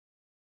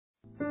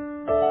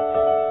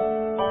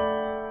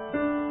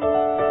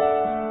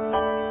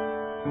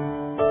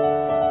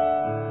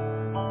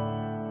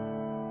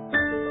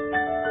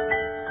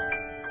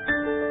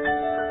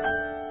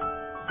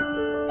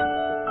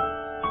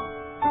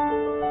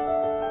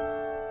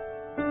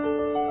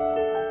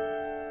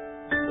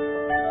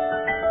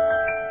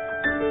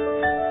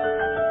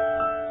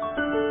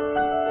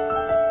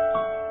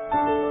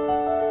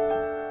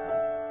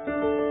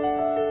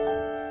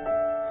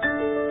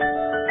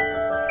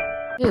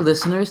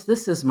listeners.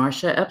 This is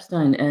Marcia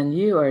Epstein, and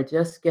you are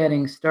just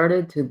getting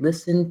started to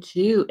listen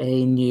to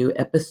a new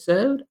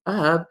episode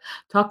of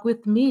Talk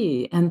with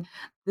Me. And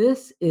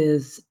this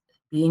is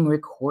being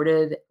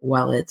recorded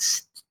while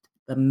it's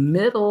the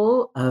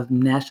middle of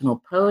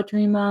National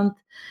Poetry Month.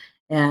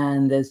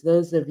 And as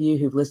those of you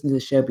who've listened to the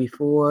show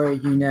before,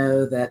 you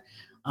know that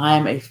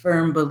I'm a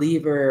firm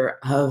believer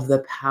of the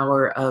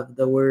power of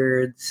the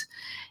words.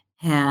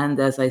 And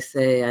as I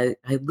say,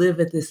 I live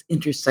at this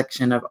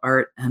intersection of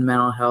art and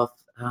mental health.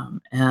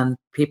 And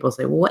people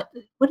say, well,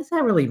 what does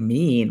that really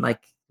mean? Like,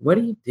 what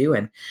are you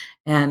doing?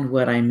 And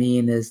what I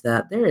mean is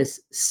that there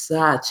is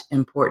such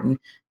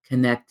important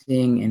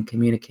connecting and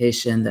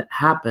communication that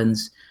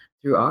happens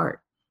through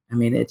art. I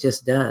mean, it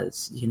just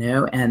does,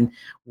 and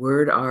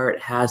word art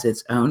has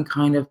its own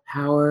kind of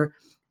power.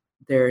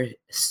 There are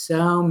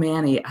so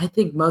many. I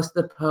think most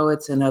of the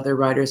poets and other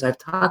writers I've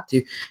talked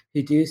to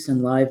who do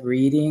some live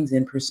readings,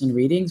 in-person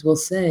readings, will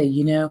say,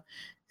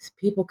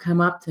 people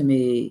come up to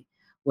me,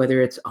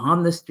 whether it's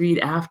on the street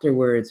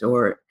afterwards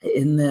or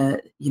in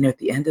the, at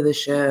the end of the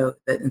show,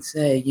 and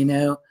say,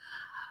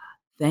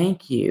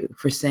 thank you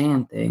for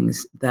saying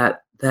things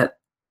that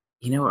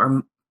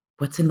are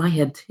what's in my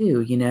head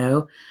too,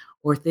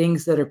 or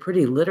things that are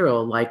pretty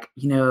literal, like,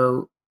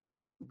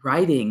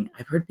 writing.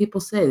 I've heard people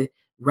say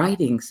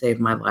writing saved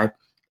my life.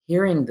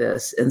 Hearing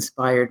this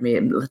inspired me.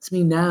 It lets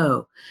me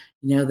know,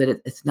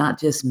 that it's not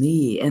just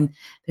me. And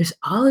there's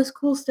all this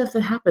cool stuff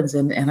that happens.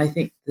 And I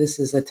think this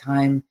is a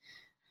time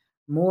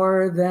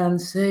more than,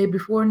 say,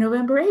 before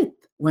November 8th,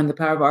 when the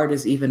power of art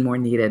is even more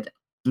needed.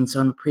 And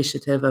so I'm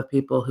appreciative of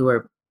people who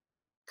are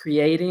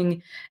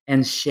creating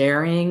and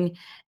sharing.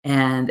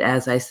 And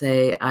as I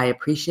say, I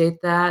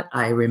appreciate that.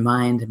 I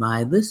remind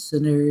my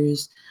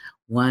listeners,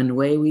 one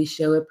way we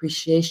show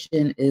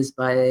appreciation is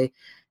by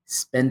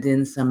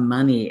spending some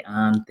money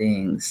on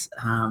things.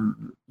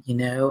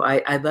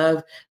 I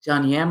love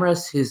John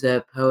Yamrus, who's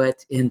a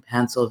poet in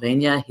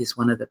Pennsylvania. He's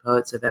one of the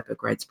poets of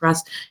Epic Rights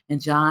Press.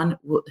 And John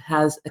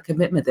has a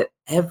commitment that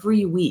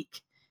every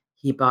week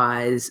he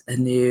buys a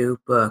new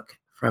book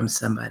from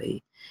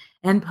somebody.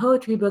 And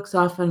poetry books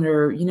often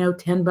are,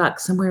 $10,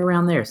 somewhere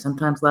around there,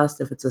 sometimes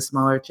less if it's a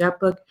smaller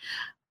chapbook.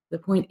 The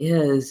point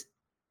is,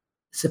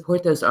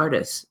 support those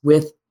artists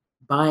with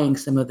buying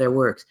some of their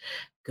works.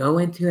 Go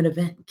into an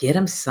event, get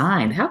them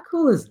signed. How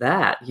cool is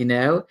that,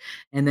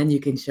 And then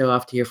you can show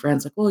off to your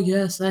friends, like, well,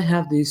 yes, I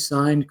have these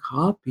signed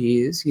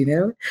copies,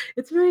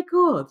 It's very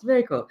cool. It's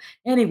very cool.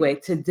 Anyway,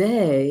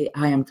 today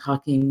I am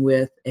talking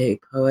with a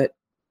poet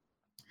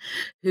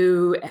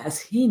who, as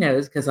he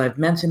knows, because I've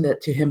mentioned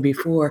it to him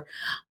before,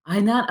 I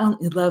not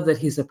only love that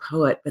he's a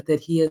poet, but that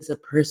he is a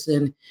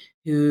person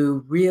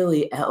who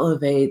really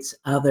elevates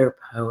other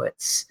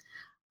poets.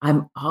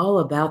 I'm all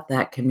about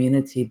that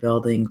community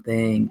building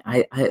thing.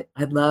 I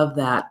love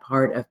that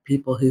part of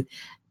people who,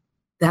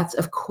 that's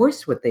of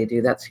course what they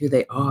do. That's who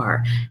they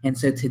are. And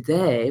so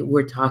today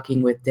we're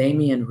talking with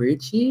Damien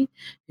Rucci,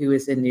 who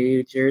is in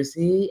New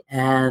Jersey,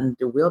 and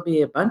will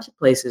be a bunch of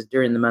places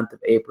during the month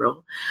of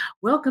April.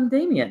 Welcome,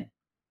 Damien.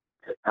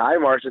 Hi,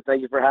 Marcia.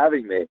 Thank you for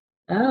having me.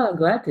 Oh, I'm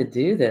glad to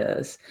do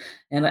this.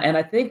 And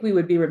I think we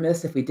would be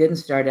remiss if we didn't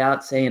start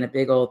out saying a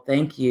big old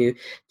thank you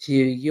to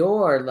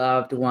your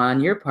loved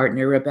one, your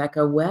partner,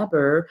 Rebecca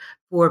Weber,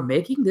 for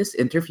making this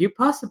interview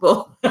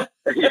possible.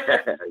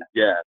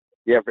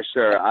 Yeah, for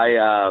sure.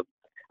 I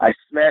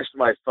smashed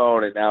my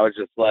phone, and now it's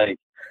just like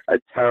a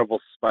terrible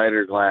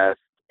spider glass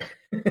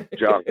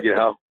junk,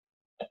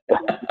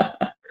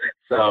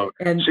 So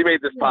And she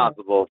made this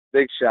possible.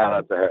 Big shout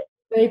out to her.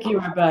 thank you,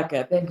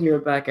 Rebecca. Thank you,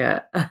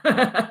 Rebecca.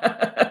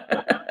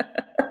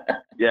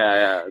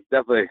 Yeah,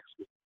 definitely.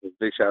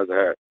 Big shout out to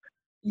her.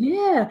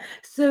 Yeah.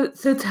 So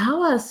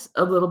tell us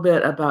a little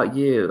bit about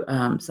you.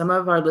 Some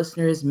of our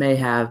listeners may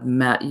have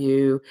met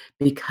you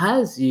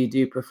because you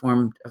do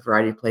perform a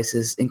variety of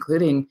places,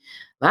 including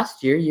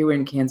last year you were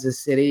in Kansas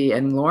City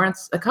and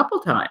Lawrence a couple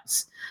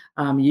times.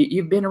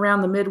 You've been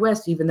around the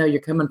Midwest, even though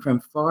you're coming from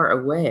far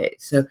away.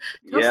 So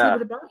tell us a Yeah. little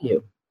bit about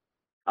you.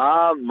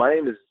 My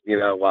name is,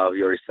 well,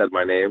 you already said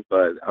my name,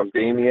 but I'm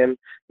Damien,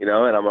 and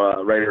I'm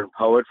a writer and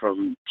poet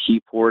from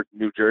Keyport,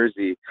 New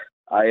Jersey.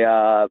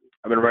 I've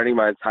been writing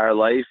my entire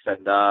life,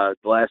 and the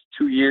last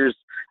 2 years,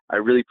 I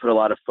really put a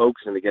lot of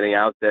focus into getting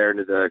out there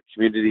into the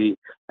community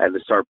and to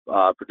start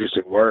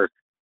producing work.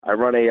 I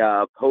run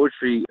a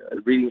poetry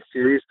reading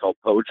series called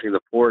Poetry in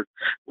the Port,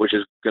 which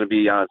is going to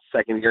be on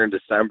second year in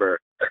December.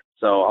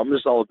 So I'm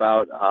just all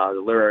about the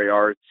literary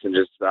arts and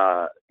just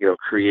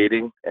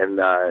creating and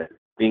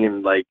being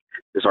in like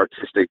this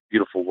artistic,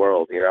 beautiful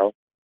world,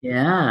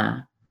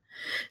 Yeah.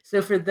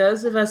 So for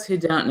those of us who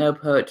don't know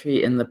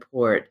Poetry in the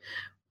Port,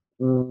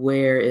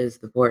 where is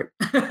the port?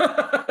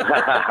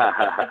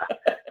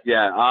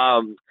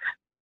 Yeah.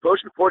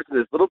 Poetry Port's in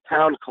this little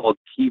town called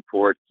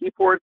Keyport.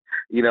 Keyport,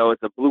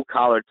 it's a blue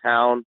collar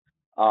town,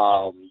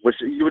 which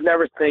you would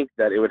never think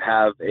that it would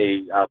have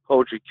a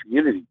poetry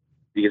community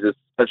because it's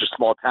such a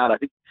small town. I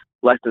think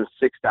less than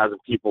 6,000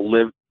 people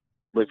live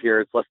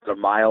here. It's less than a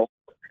mile.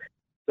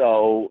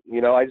 So,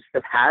 I just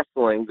kept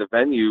hassling the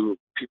venue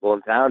people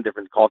in town,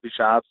 different coffee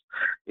shops.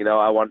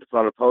 I wanted to put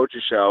on a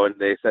poetry show, and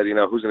they said,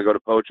 who's going to go to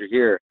poetry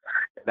here?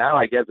 And now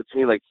I get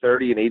between like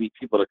 30 and 80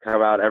 people to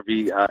come out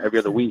every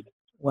other week.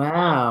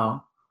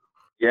 Wow.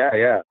 Yeah,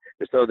 yeah.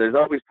 So there's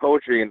always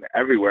poetry and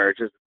everywhere,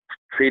 just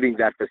creating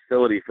that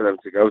facility for them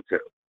to go to.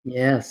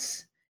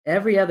 Yes.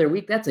 Every other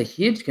week. That's a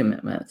huge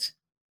commitment.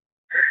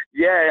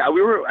 Yeah,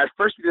 we were at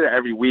first we did it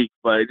every week,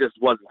 but it just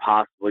wasn't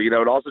possible. And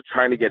also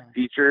trying to get Yeah.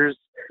 features,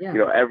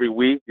 Yeah. every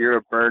week, you're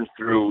gonna burn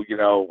through,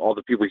 all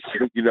the people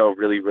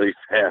really, really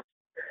fast.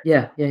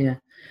 Yeah. Yeah. Yeah.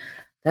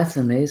 That's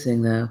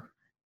amazing, though.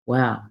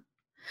 Wow.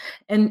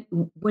 And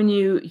when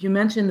you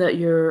mentioned that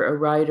you're a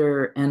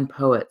writer and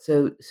poet,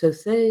 so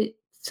say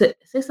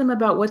something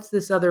about what's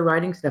this other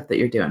writing stuff that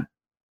you're doing?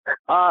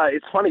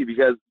 It's funny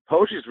because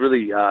poetry is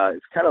really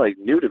it's kind of like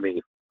new to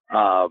me.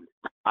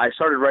 I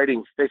started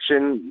writing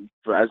fiction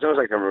for as long as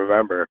I can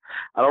remember.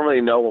 I don't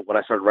really know when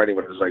I started writing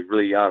when I was like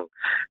really young.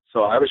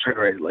 So I was trying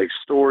to write like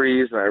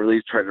stories, and I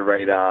really tried to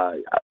write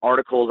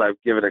articles.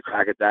 I've given a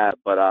crack at that,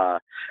 but I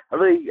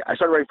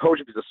started writing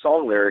poetry because of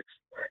song lyrics.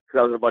 Because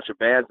I was in a bunch of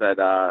bands that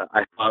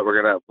I thought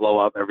were gonna blow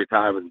up every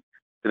time and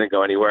didn't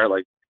go anywhere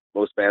like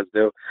most bands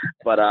do.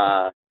 But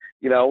I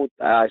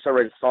started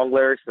writing song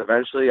lyrics. And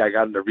eventually, I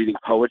got into reading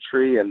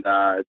poetry, and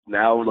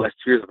now the last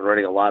 2 years, I've been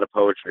writing a lot of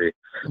poetry.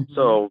 Mhm.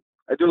 So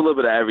I do a little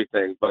bit of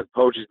everything, but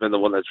poetry's been the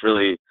one that's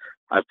really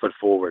I've put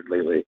forward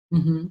lately.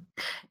 Mhm.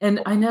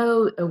 And I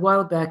know a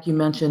while back you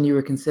mentioned you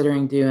were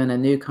considering doing a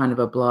new kind of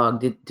a blog.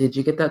 Did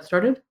you get that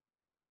started?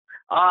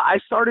 I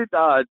started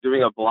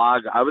doing a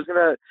blog. I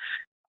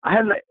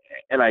had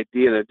an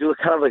idea to do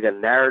kind of like a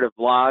narrative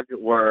blog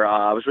where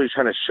I was really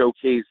trying to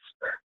showcase,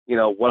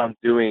 what I'm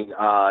doing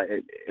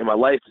in my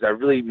life, because I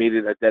really made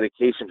it a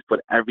dedication to put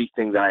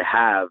everything that I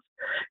have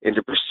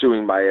into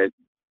pursuing my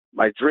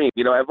dream.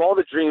 I have all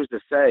the dreams to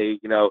say,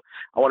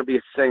 I want to be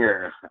a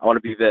singer. I want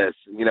to be this,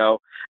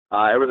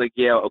 everyone's like,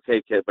 yeah,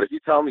 okay, kid. But if you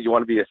tell me you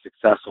want to be a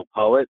successful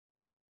poet,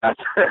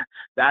 that's,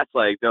 that's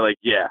like, they're like,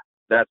 yeah,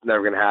 that's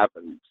never going to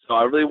happen. So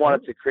I really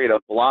wanted to create a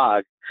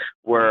blog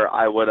where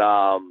I would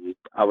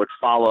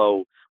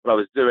follow what I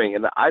was doing.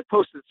 And I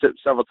posted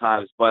several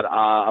times, but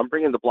I'm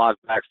bringing the blog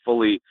back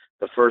fully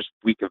the first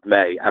week of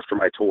May after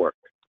my tour.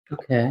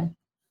 Okay.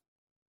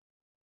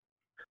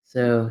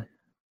 So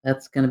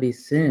that's gonna be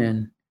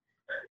soon.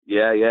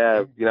 Yeah,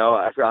 yeah. Yeah.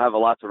 I feel I have a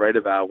lot to write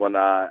about when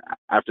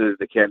after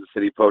the Kansas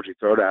City Poetry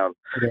Throwdown.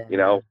 You Yeah.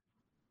 know,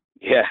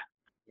 yeah,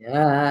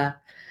 Yeah.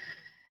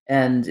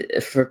 And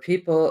for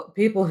people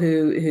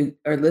who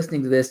are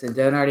listening to this and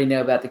don't already know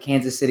about the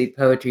Kansas City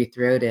Poetry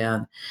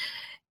Throwdown,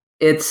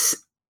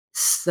 it's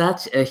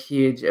such a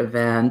huge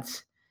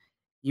event.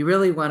 You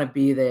really wanna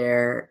be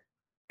there,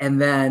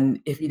 and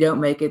then if you don't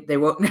make it, they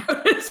won't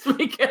notice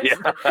because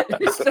yeah.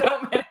 there's so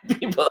many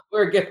people who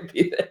are gonna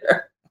be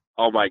there.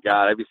 Oh my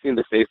God, have you seen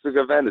the Facebook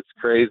event? It's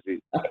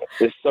crazy.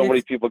 There's so many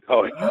It's people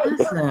going.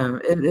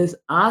 awesome. It is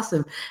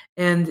awesome,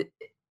 and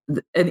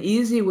an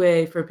easy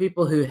way for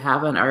people who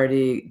haven't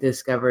already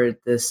discovered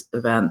this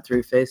event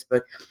through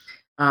Facebook,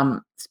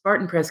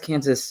 Spartan Press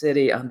Kansas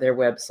City on their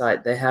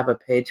website, they have a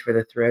page for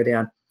the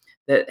Throwdown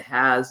that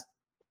has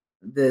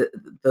the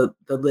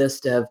the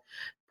list of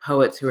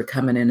poets who are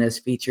coming in as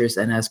features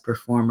and as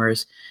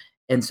performers.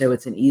 And so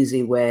it's an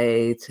easy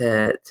way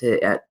to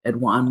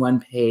on one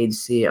page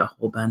see a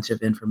whole bunch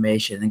of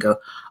information and go,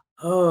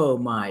 oh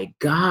my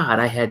God,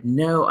 I had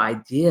no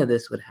idea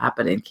this would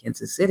happen in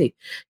Kansas City.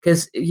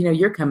 Because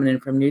you're coming in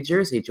from New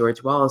Jersey.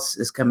 George Wallace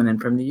is coming in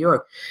from New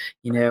York.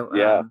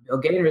 Yeah, Bill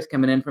Gator is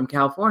coming in from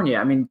California.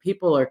 I mean,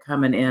 people are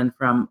coming in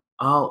from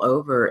all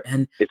over, it's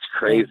and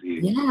crazy.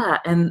 yeah,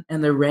 and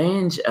the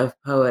range of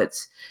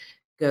poets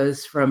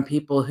goes from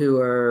people who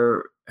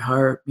are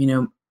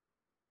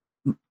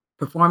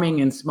performing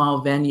in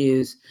small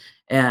venues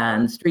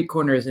and street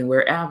corners and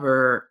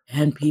wherever,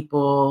 and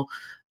people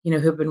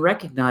who've been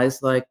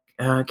recognized, like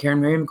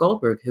Karen Miriam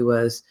Goldberg, who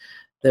was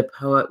the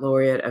poet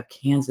laureate of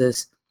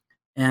Kansas,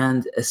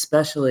 and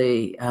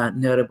especially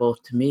notable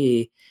to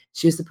me,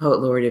 she was the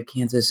poet laureate of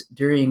Kansas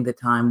during the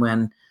time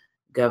when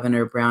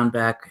Governor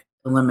Brownback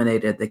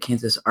eliminated the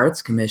Kansas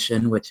Arts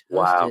Commission, which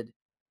Wow. hosted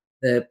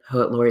the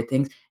poet laureate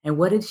things. And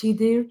what did she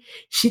do?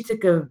 She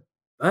took a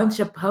bunch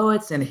of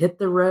poets and hit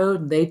the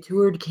road. And they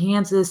toured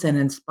Kansas and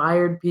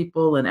inspired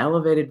people and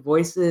elevated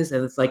voices.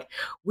 And it's like,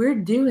 we're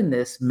doing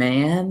this,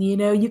 man. You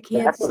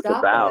can't That's what it's stop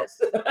about.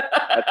 us.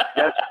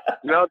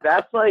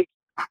 That's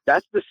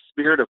that's the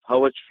spirit of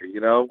poetry.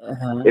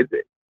 Uh-huh.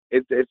 It,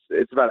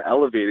 it's about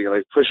elevating,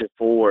 like pushing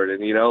forward,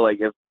 and like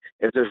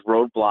if there's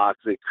roadblocks,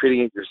 like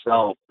creating it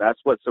yourself. That's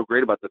what's so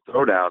great about the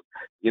Throwdown.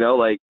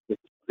 Like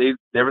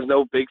there was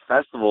no big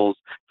festivals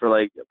for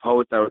like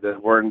poets that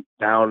weren't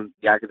down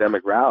the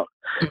academic route.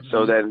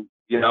 So Mhm. then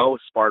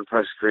Spartan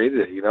Press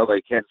created it.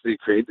 Like Kansas City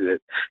created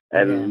it,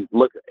 Yeah. and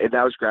look, and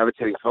now it's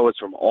gravitating poets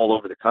from all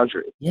over the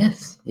country.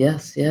 Yes,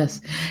 yes,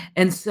 yes.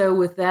 And so,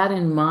 with that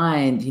in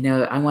mind,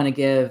 I want to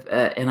give,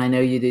 and I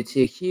know you do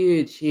too,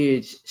 huge,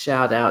 huge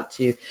shout out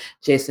to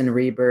Jason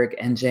Reberg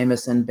and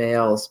Jameson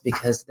Bales,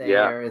 because they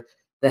Yeah. are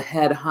the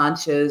head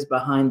honchos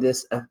behind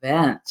this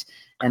event,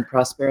 and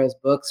Prospero's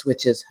Books,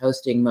 which is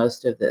hosting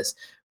most of this.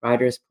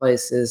 Writers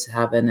Places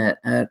having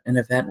an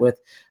event with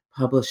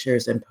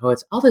publishers and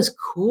poets. All this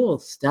cool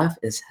stuff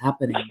is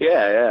happening.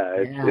 Yeah. Yeah,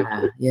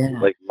 It's yeah.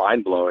 like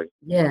mind blowing.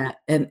 Yeah,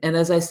 and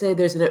as I say,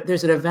 there's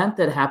an event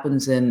that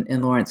happens in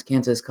Lawrence,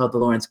 Kansas called the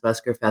Lawrence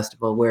Busker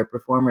Festival, where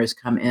performers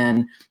come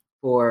in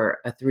for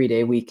a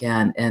 3-day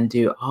weekend and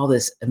do all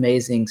this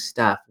amazing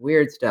stuff,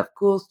 weird stuff,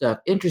 cool stuff,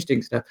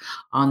 interesting stuff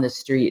on the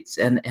streets.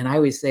 And I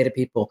always say to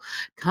people,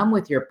 come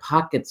with your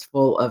pockets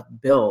full of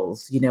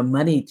bills,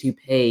 money to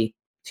pay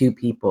to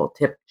people,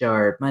 tip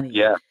jar money,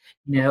 Yeah.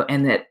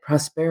 and that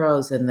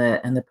Prosperos and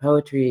the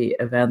poetry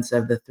events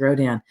of the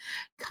Throwdown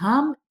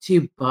come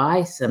to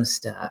buy some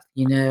stuff.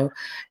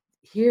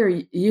 Here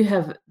you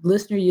have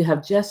listener, you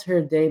have just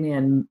heard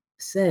Damien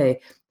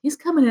say he's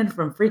coming in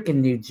from freaking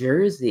New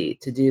Jersey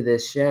to do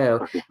this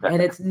show.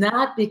 And it's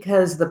not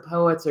because the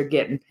poets are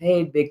getting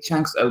paid big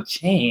chunks of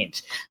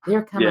change.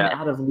 They're coming Yeah.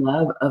 out of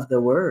love of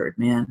the word,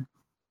 man.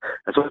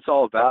 That's what it's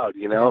all about,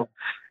 Yeah.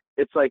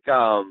 It's like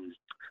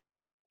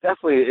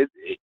definitely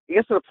it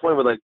gets to the point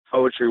with like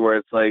poetry where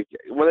it's like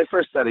when they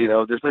first said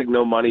there's like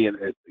no money in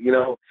it,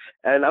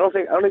 and I don't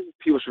think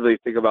people should really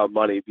think about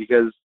money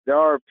because there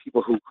are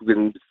people who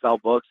can sell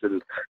books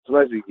and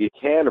sometimes you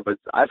can, but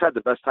I've had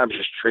the best time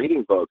just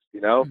trading books,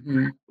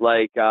 Mhm.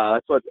 like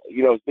that's what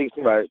the big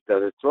thing about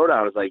the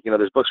Throwdown is like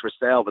there's books for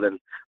sale, but then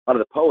a lot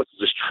of the poets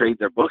will just trade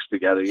their books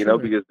together, Sure.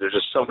 because there's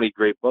just so many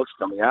great books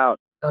coming out.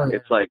 Oh yeah.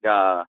 It's like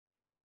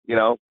you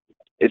know,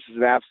 it's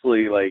an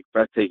absolutely like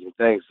breathtaking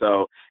thing.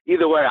 So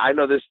either way, I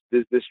know this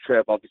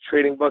trip, I'll be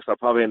trading books. I'll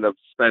probably end up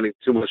spending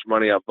too much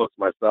money on books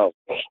myself.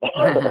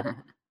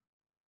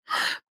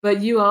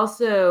 But you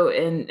also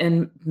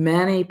and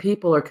many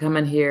people are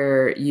coming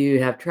here.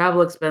 You have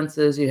travel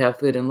expenses, you have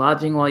food and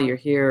lodging while you're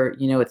here.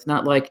 It's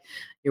not like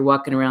you're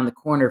walking around the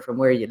corner from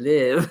where you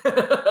live.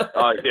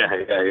 Oh yeah.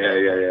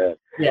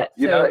 Yeah.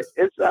 So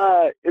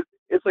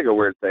It's like a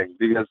weird thing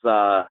because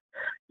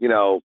you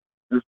know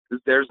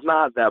there's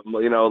not that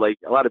like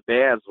a lot of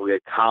bands will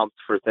get comped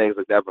for things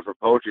like that, but for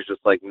poetry, it's just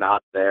like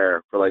not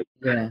there for like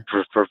yeah.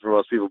 for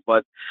most people.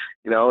 But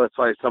that's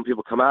why some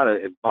people come out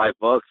and buy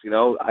books.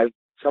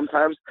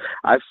 Sometimes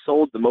I've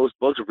sold the most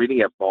books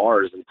reading at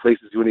bars and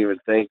places you wouldn't even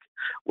think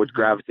would Mhm.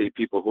 gravitate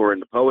people who are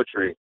into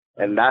poetry,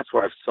 and that's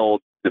where I've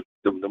sold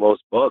the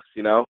most books.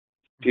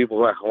 People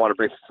who want to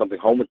bring something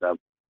home with them.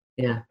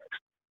 Yeah.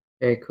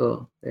 Very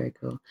cool. Very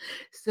cool.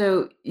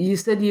 So you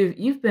said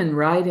you've been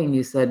writing,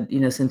 you said,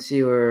 since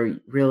you were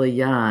really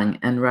young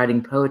and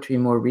writing poetry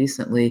more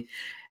recently.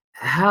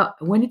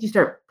 When did you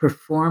start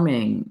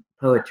performing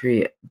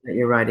poetry that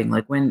you're writing?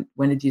 Like when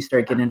did you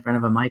start getting in front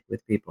of a mic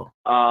with people?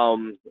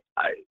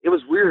 It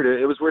was weird.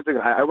 It was a weird thing.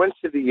 I went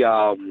to the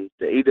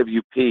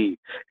AWP,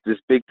 this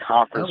big Oh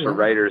conference for wow.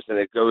 writers, and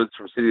it goes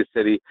from city to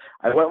city.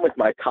 I went with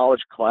my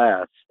college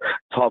class,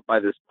 taught by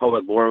this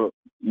poet Laura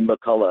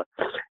McCullough,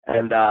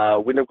 and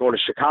we ended up going to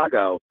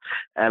Chicago.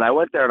 And I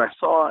went there and I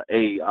saw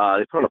they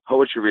put on a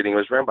poetry reading. It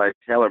was ran by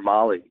Taylor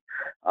Molly,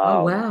 Oh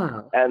um,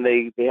 wow. and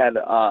they had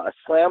a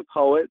slam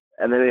poet,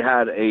 and then they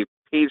had a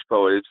page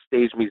poet. It was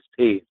stage meets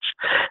page,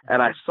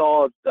 and I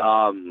saw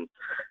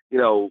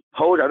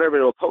poetry. I've never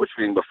been to a poetry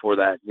reading before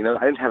that.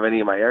 I didn't have any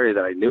in my area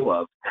that I knew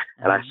of.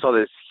 And I Uh-huh. saw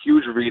this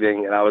huge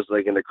reading, and I was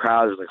like in the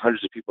crowd. There's like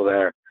hundreds of people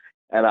there,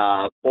 and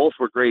both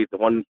were great.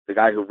 The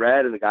guy who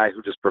read, and the guy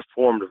who just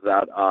performed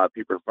without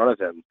people in front of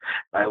him.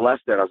 I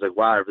left there, and I was like,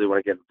 wow, I really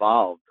want to get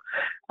involved.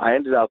 I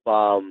ended up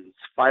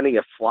finding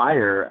a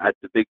flyer at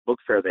the big book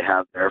fair they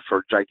have there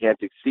for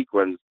Gigantic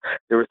Sequins.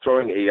 They were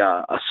throwing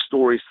a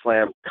story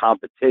slam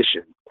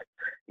competition.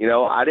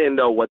 I didn't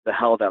know what the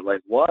hell that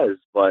like was,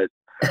 but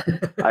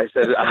I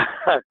said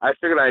I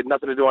figured I had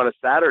nothing to do on a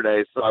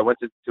Saturday, so I went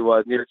to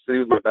New York City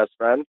with my best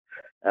friend,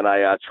 and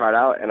I tried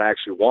out, and I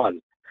actually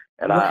won.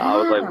 And I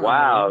was like,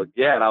 Wow. wow,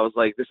 yeah, and I was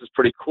like, this is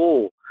pretty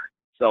cool.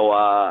 So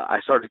I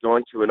started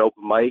going to an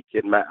open mic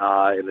in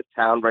the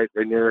town right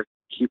near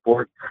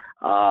Keyport,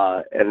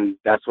 and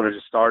that's when it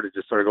just started.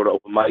 Just started going to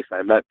open mics.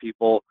 I met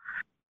people,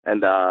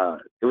 and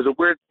it was a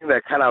weird thing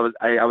that kind of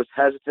I was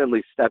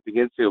hesitantly stepping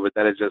into, but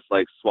then it just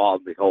like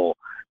swallowed me whole.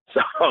 So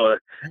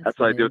That's that's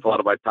what I do with a amazing. lot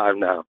of my time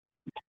now.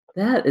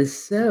 That is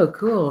so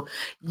cool.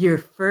 Your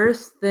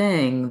first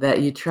thing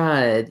that you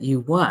tried, you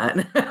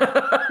won.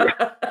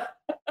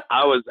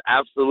 I was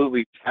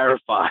absolutely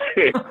terrified.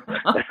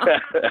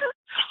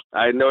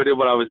 I had no idea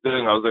what I was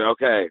doing. I was like,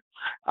 okay.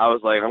 I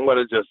was like, I'm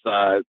gonna just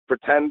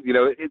pretend.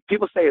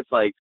 People say it's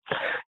like,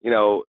 you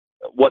know,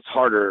 what's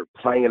harder,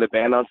 playing in a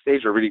band on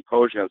stage or reading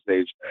poetry on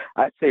stage?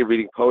 I'd say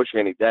reading poetry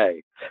any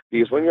day,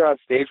 because when Mhm. you're on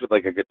stage with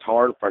like a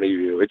guitar in front of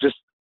you,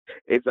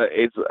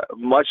 it's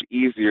much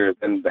easier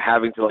than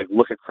having to like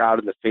look a crowd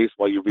in the face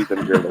while you read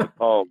them your like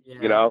poems.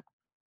 Yeah,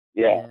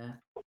 Yeah.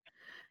 yeah.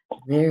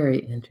 Very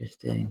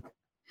interesting.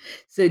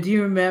 So do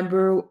you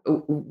remember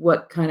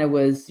what kind of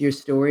was your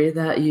story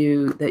that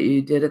you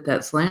did at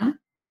that slam?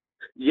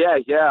 Yeah.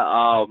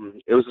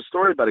 It was a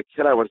story about a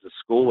kid I went to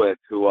school with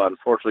who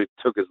unfortunately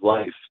took his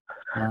life.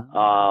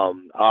 Oh.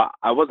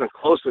 I wasn't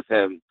close with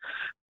him,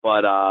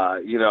 but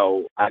I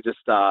just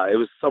it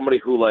was somebody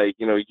who, like,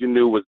 you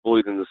knew was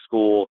bullied in the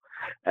school,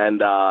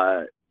 and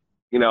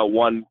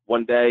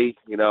one day,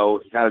 he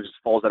kind of just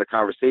falls out of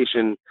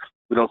conversation.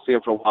 We don't see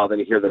him for a while, then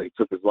you hear that he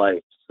took his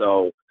life.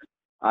 So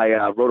I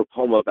wrote a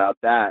poem about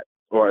that,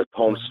 or a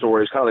poem Wow.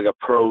 story. It's kind of like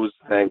a prose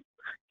thing,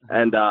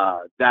 and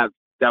that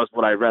was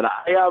what I read.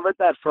 I read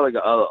that for like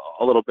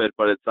a little bit,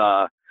 but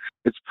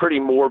it's pretty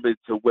morbid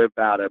to whip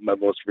out at my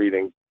most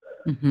reading.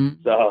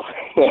 Mhm. So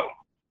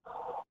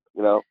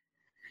you know,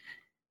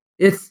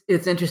 It's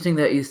interesting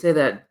that you say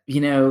that,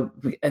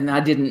 and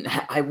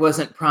I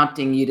wasn't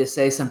prompting you to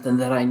say something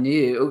that I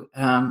knew,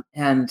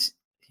 and,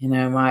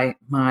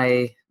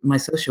 my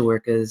social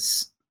work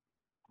is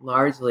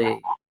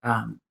largely,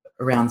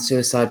 around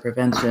suicide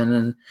prevention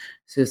and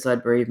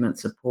suicide bereavement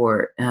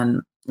support,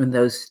 and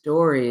those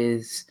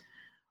stories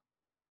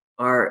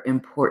are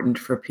important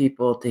for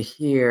people to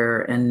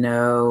hear and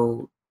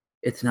know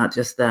it's not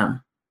just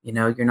them,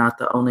 you're not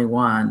the only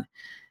one,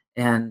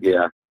 and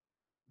yeah,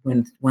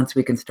 once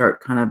we can start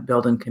kind of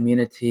building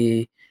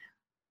community,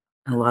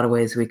 in a lot of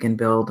ways we can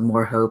build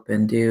more hope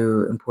and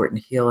do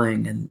important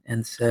healing,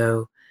 and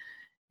so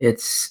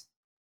it's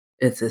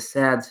it's a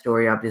sad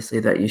story obviously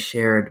that you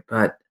shared,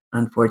 but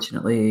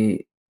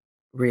unfortunately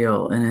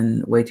real and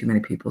in way too many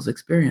people's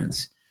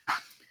experience.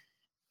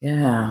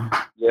 Yeah.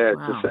 yeah.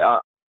 Just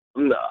Wow.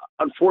 n-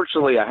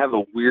 unfortunately, I have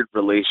a weird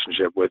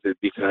relationship with it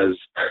because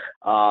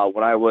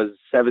when I was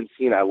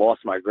 17, I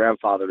lost my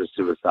grandfather to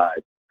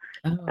suicide,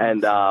 Oh,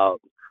 and sorry.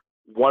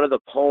 one of the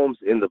poems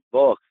in the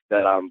book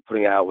that I'm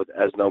putting out with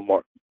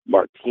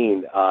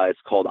Martine,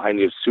 it's called "I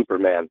Knew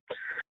Superman,"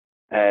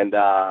 and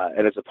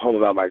it's a poem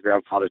about my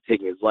grandfather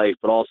taking his life,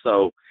 but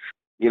also,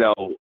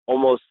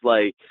 almost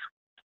like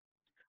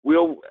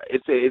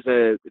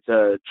it's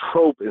a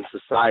trope in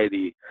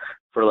society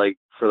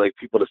for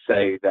people to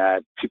say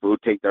that people who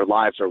take their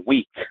lives are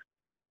weak.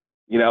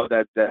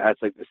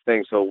 That's like this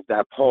thing. So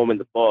that poem in Mhm.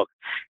 the book,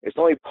 it's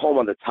the only poem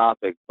on the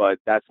topic, but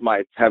that's my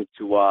attempt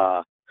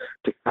to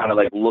kind of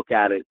like look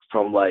at it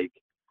from like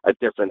a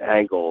different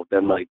angle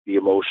than like the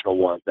emotional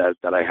ones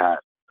that I had.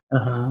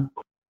 Uh-huh.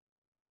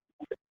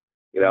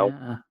 You know,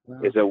 Yeah.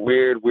 it's Well, a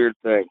weird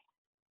thing.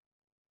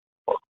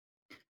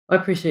 I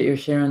appreciate your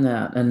sharing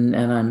that, and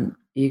I'm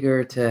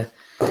eager to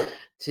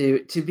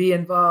be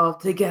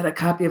involved, to get a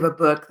copy of a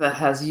book that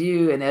has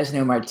you and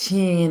Esno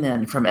Martin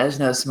and from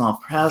Esno Small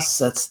Press.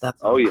 That's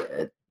Oh all yeah,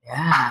 good.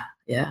 Yeah.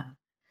 Yeah.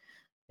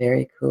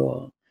 Very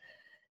cool.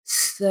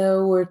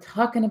 So we're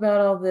talking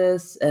about all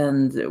this,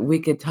 and we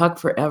could talk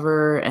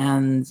forever.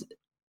 And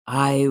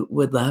I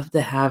would love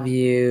to have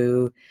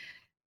you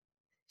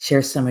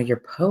share some of your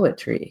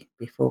poetry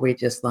before we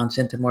just launch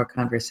into more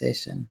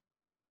conversation.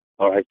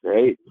 all right,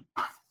 great.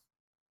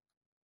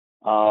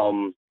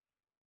 Um,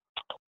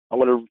 I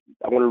want to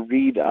I want to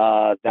read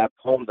that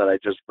poem that I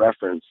just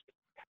referenced,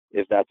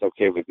 if that's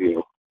okay with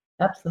you.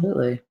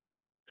 Absolutely.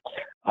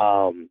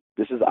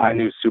 This is I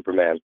Knew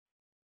Superman.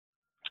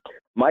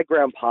 My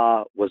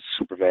grandpa was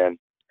Superman.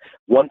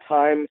 One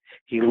time,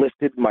 he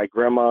lifted my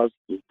grandma's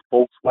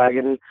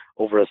Volkswagen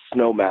over a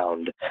snow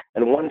mound,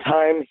 and one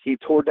time, he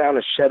tore down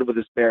a shed with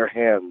his bare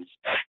hands.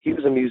 He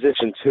was a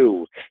musician,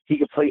 too. He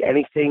could play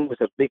anything with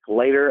a big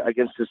lighter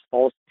against his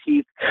false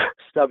teeth,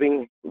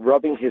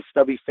 rubbing his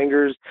stubby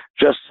fingers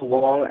just so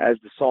long as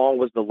the song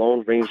was The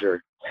Lone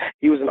Ranger.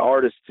 He was an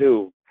artist,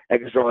 too. I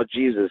could draw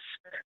Jesus.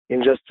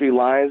 In just 3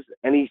 lines,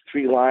 any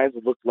 3 lines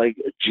looked like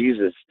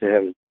Jesus to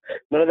him.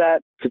 None of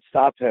that could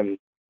stop them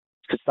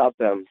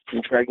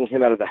from dragging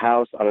him out of the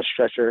house on a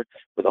stretcher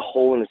with a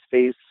hole in his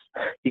face.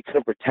 He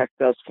couldn't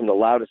protect us from the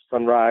loudest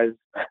sunrise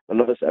none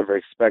of us ever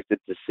expected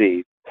to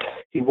see.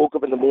 He woke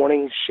up in the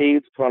morning,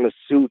 shaved, put on a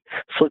suit,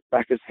 slicked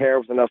back his hair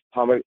with enough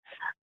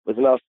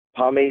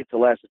pomade to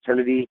last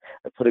eternity,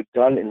 and put a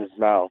gun in his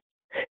mouth.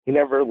 He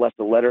never left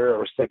a letter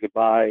or said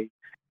goodbye,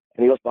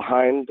 and he left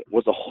behind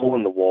was a hole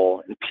in the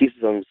wall and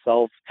pieces of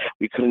himself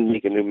we couldn't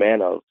make a new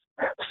man of.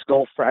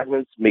 Skull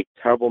fragments make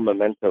terrible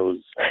mementos,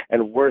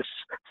 and worse,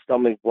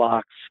 stumbling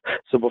blocks.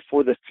 So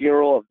before the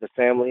funeral of the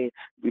family,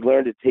 we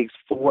learned it takes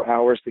 4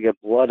 hours to get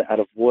blood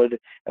out of wood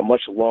and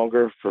much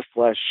longer for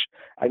flesh.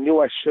 I knew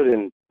I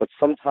shouldn't, but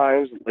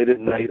sometimes late at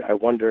night I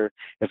wonder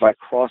if I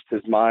crossed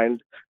his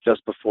mind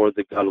just before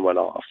the gun went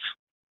off.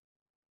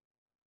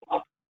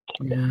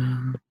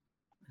 Yeah.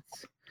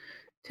 It's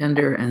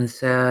tender and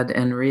sad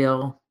and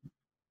real.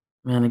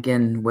 And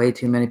again, way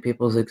too many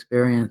people's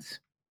experience.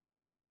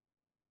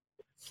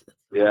 It's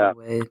a hard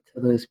Yeah, way to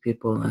lose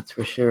people, that's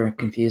for sure.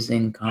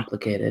 Confusing,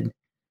 complicated.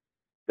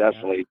 Yeah.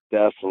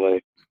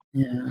 definitely.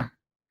 Yeah.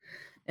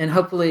 And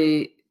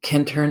hopefully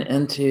can turn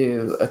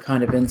into a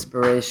kind of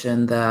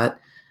inspiration that,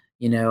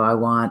 I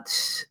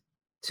want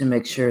to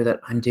make sure that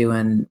I'm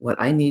doing what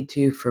I need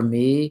to for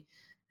me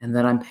and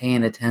that I'm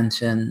paying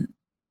attention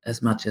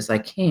as much as I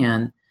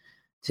can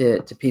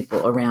to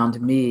people around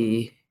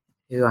me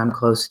who I'm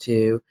close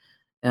to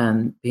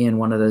and being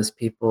one of those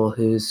people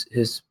who's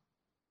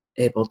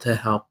able to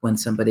help when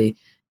somebody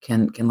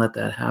can let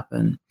that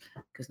happen,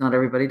 because not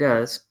everybody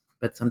does,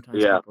 but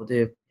sometimes Yeah, people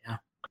do. Yeah,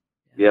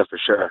 yeah, yeah, for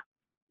sure.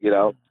 You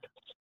know,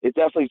 it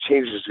definitely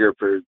changes your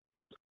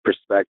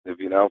perspective.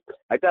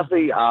 I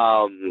definitely,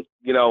 uh-huh.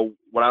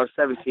 when I was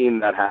 17,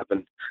 that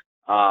happened.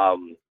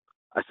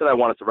 I said I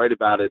wanted to write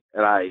about it,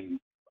 and I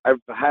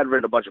had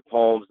written a bunch of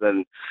poems,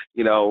 and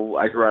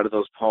I grew out of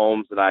those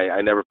poems, and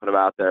I never put them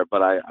out there,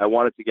 but I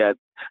wanted to get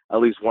at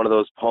least one of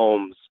those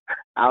poems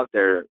out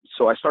there.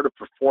 So I started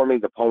performing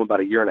the poem about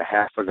a year and a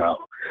half ago.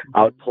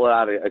 I would Mhm. pull it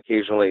out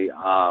occasionally,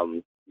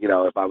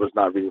 if I was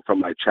not reading from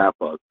my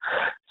chapbook.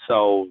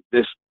 So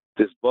this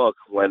book,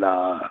 when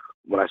I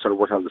started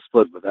working on the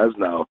split with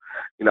Esno,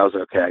 I was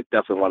like, okay, I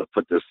definitely want to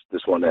put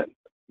this one in.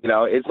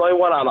 It's only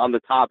one on the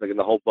topic in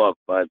the whole book,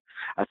 but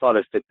I thought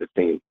it fit the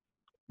theme.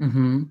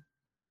 Mhm.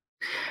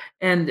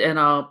 And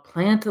I'll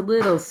plant a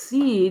little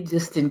seed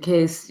just in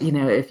case,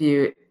 if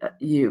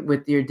you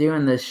with you're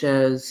doing the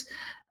shows,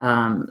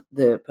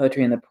 the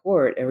Poetry in the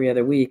Port every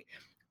other week,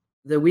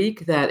 the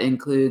week that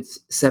includes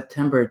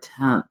September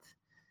 10th,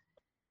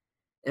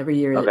 every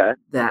year, Okay.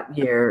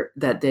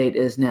 that date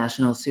is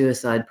National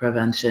Suicide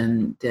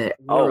Prevention Day,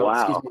 Oh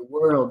wow.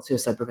 World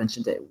Suicide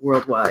Prevention Day,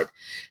 worldwide,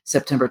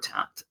 September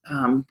 10th,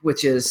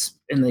 which is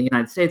in the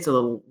United States a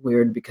little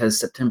weird because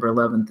September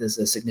 11th is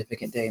a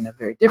significant day in a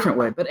very different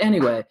way. But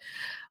anyway,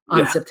 on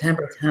Yeah.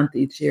 September 10th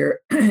each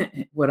year,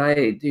 what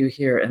I do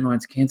here in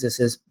Lawrence, Kansas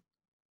is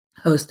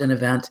host an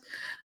event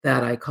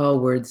that I call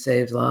Words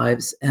Save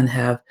Lives, and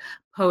have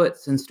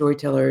poets and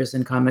storytellers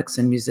and comics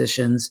and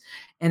musicians.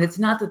 And it's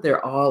not that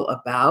they're all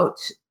about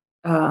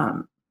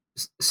um,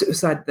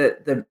 suicide.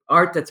 The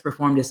art that's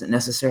performed isn't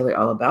necessarily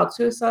all about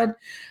suicide,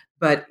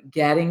 but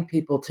getting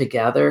people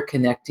together,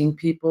 connecting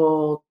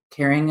people,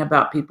 caring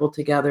about people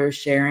together,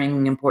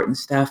 sharing important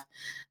stuff,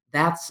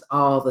 that's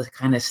all the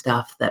kind of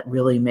stuff that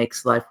really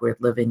makes life worth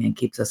living and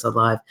keeps us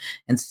alive.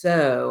 And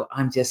so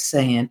I'm just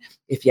saying,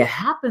 if you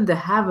happen to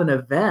have an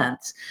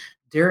event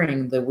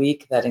during the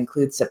week that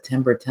includes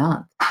September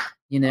 10th, I'll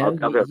you, be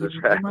able to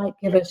you try. might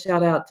give a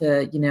shout out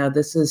to,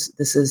 this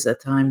is a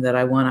time that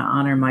I want to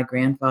honor my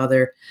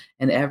grandfather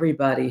and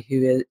everybody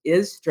who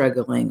is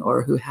struggling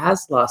or who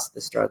has lost the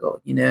struggle.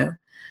 We got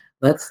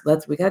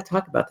to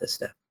talk about this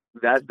stuff.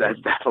 It's That's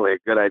important. definitely a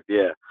good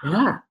idea.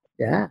 Yeah,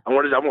 yeah, I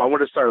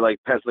want to start like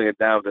penciling it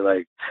down to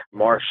like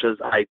Marsha's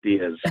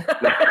ideas.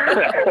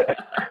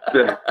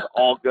 yeah.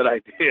 All good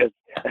ideas.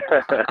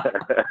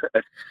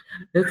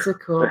 It's a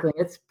cool thing.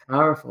 It's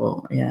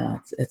powerful. Yeah,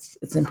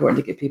 it's important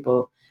to get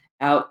people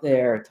out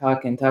there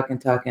talking,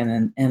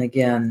 and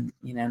again,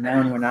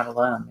 knowing we're not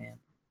alone, man.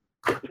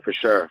 For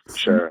sure, for So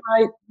you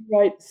sure.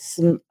 write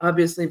some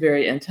obviously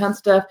very intense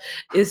stuff.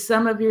 Is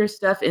some of your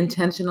stuff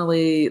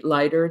intentionally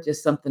lighter,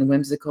 just something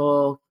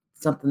whimsical,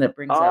 something that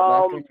brings out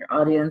laughter Um, in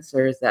your audience,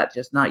 or is that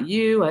just not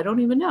you? I don't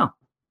even know.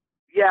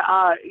 yeah,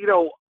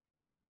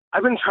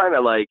 I've been trying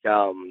to like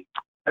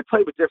I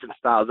play with different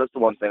styles. That's the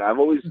one thing.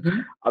 Hmm.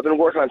 I've been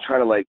working on trying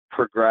to like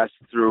progress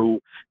through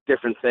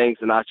different things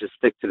and not just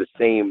stick to the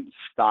same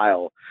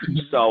style. Hmm.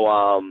 So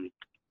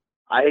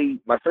I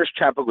my first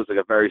chapbook was like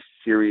a very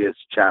serious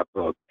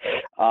chapbook.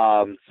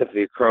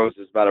 Symphony of Crows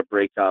is about a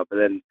breakup, and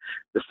then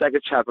the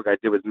second chapbook I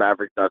did was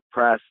Maverick Duck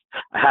Press.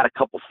 I had a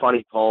couple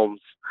funny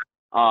poems.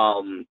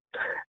 Um,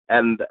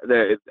 and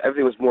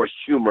everything was more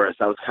humorous.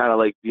 I was kind of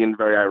like being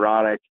very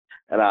ironic,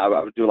 and I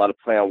would do a lot of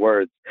play on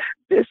words.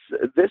 This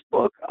this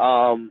book,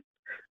 I'm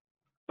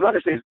not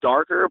gonna say it's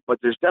darker, but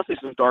there's definitely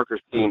some darker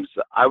themes.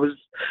 I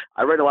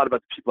read a lot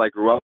about the people I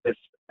grew up with,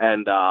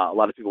 and a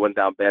lot of people went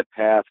down bad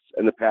paths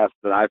in the paths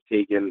that I've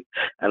taken,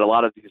 and a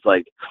lot of these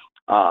like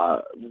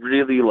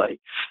really like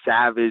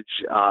savage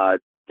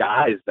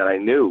guys that I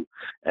knew,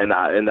 and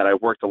that I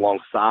worked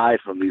alongside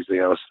from these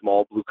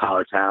small blue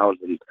collar towns,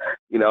 and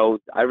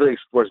I really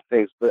explored some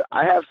things. But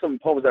I have some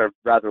poems that are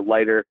rather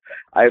lighter.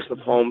 I have some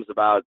poems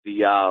about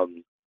the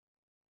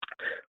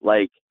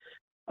like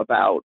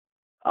about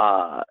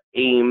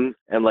AIM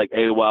and like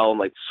AOL and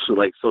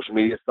like social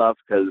media stuff,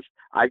 because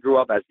I grew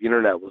up as the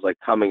internet was like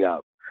coming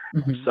up.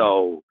 Hmm.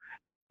 So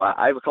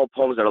I have a couple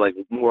poems that are like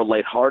more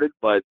lighthearted,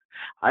 but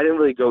I didn't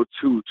really go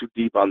too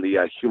deep on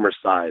the humor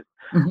side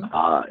Hmm.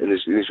 in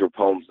these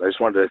poems. I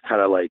just wanted to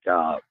kind of like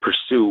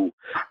pursue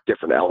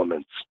different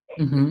elements.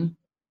 Hmm.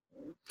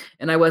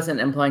 And I wasn't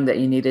implying that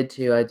you needed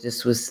to. I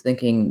just was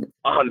thinking,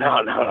 Oh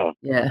no, no.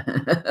 yeah.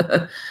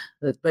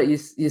 But you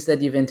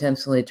said you've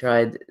intentionally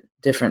tried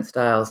different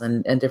styles,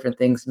 and different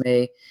things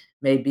may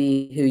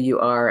be who you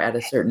are at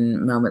a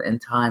certain moment in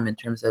time in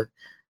terms of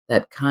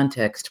that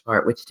context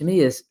part, which to me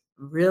is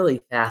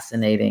really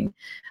fascinating,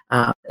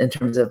 in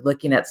terms of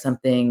looking at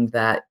something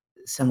that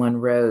someone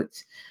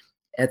wrote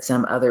at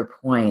some other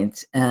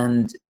point,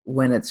 and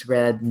when it's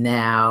read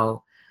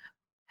now,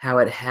 how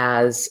it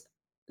has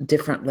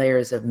different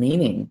layers of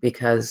meaning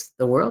because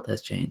the world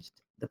has changed.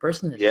 The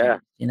person has Yeah.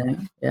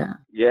 changed. Yeah.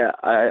 Yeah,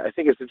 I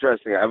think it's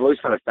interesting. I've always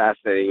found it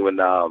fascinating when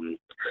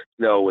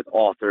with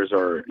authors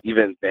or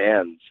even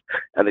bands,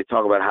 and they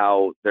talk about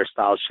how their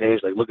styles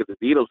change. Like, look at the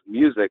Beatles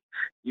music.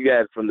 You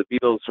get from the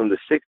Beatles from the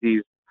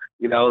 '60s,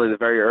 in the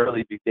very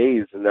early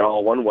days, and they're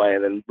all one way,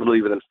 and then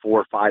literally within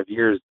 4 or 5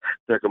 years,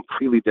 they're a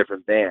completely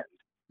different band.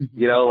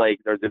 Mhm. Like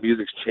the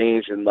music's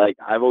changed, and like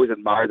I've always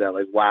admired that.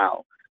 Like,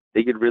 wow,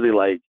 they could really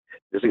like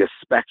there's like a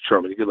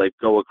spectrum, and you could like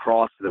go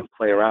across it and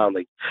play around.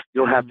 Like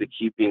you don't have to Mhm.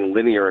 keep being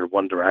linear in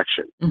one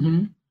direction.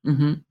 Mhm.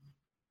 Mhm.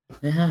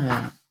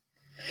 Yeah.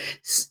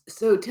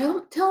 So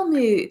tell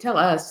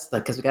us,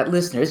 like, because we got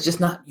listeners, just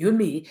not you and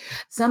me,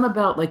 some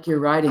about like your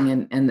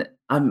writing, and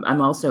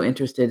I'm also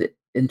interested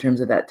in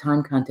terms of that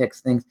time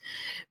context things.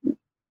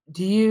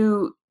 Do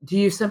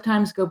you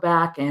sometimes go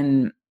back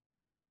and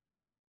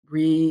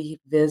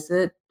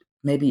revisit,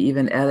 maybe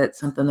even edit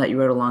something that you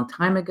wrote a long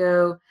time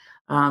ago,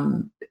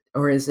 um,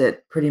 or is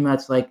it pretty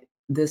much like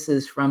this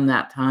is from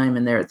that time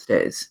and there it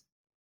stays?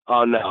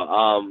 Oh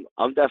no,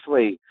 I'm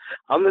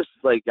this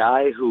like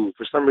guy who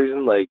for some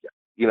reason like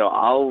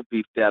I'll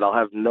be dead. I'll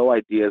have no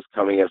ideas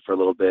coming in for a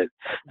little bit,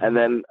 and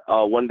Mhm.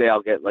 then one day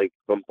I'll get like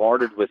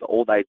bombarded with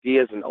old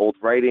ideas and old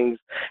writings,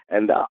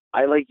 and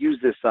I like use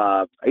this.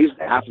 I use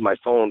an app on my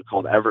phone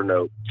called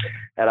Evernote,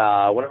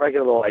 and whenever I get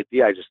a little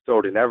idea, I just throw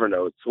it in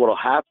Evernote. So what'll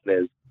happen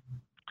is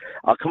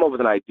I'll come up with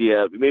an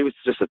idea. Maybe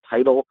it's just a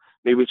title.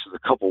 Maybe it's just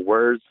a couple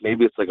words.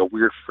 Maybe it's like a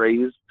weird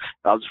phrase.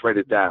 I'll just write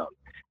it down.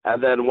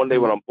 And then one day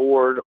when Mhm. I'm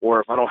bored, or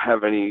if I don't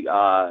have any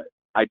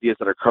ideas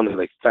that are currently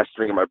like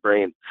festering in my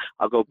brain,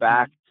 I'll go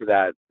back Mhm. to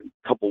that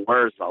couple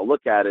words and I'll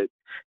look at it,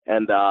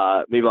 and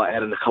maybe I'll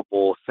add in a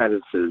couple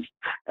sentences,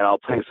 and I'll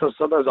play. So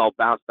sometimes I'll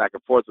bounce back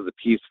and forth with a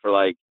piece for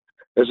like.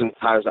 There's been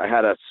times I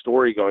had a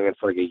story going in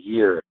for like a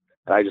year,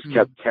 and I just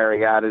kept Mhm.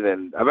 carrying at it,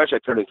 and eventually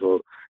I turned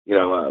into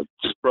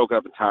just broke it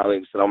up entirely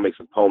and said I'll make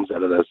some poems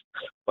out of this.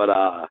 But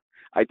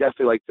I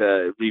definitely like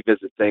to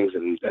revisit things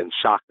and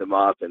shock them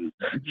up and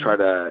try Mhm.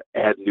 to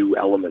add new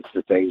elements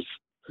to things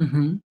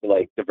Mhm. to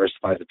like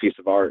diversify the piece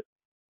of art.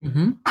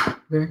 Mhm.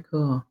 Very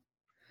cool.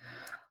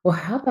 Well,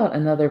 how about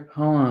another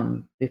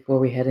poem before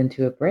we head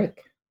into a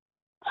break?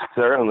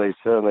 Certainly,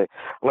 certainly.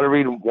 I'm going to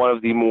read one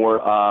of the more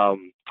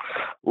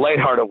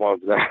lighthearted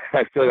ones.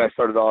 I feel like I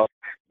started off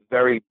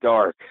very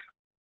dark.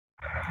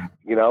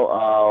 You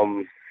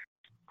know,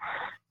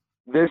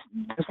 this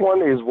this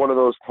one is one of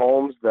those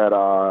poems that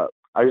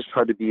I just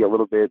tried to be a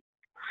little bit,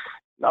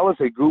 not want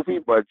to say goofy,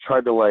 but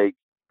tried to like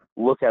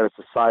look at a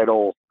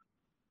societal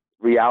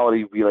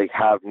reality we like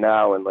have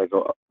now in like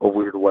a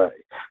weird way.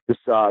 This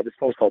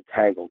poem's called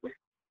Tangled.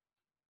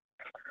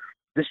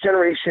 This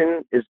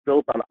generation is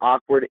built on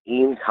awkward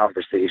AIM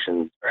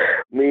conversations,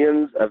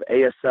 millions of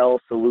ASL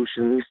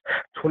solutions,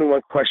 21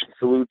 question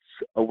salutes,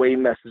 away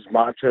message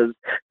mantras,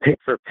 pick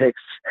for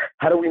picks.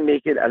 How do we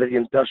make it out of the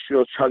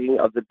industrial chugging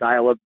of the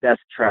dial-up death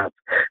trap?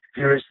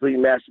 Furiously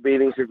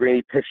masturbating to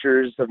grainy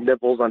pictures of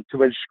nipples on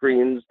 2-inch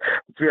screens,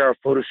 a 3-hour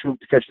photo shoot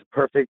to catch the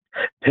perfect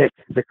pick,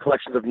 the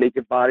collections of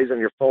naked bodies on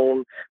your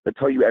phone that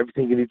tell you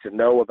everything you need to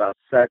know about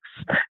sex.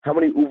 How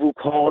many Uvu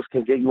calls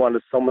can get you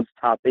onto someone's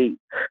top 8? Do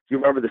you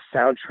remember the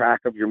soundtrack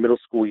of your middle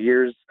school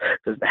years?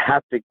 Does the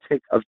haptic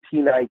tick of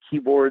T9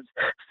 keyboards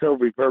still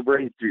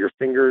reverberate through your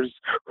fingers?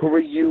 Who were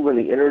you when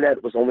the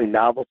internet was only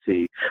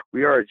novelty?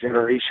 We are a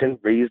generation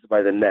raised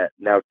by the net,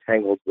 now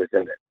tangled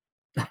within it.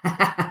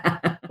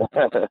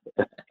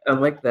 I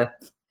like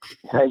that.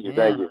 Thank you,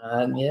 thank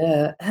Yeah, you.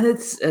 yeah, and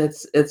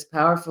it's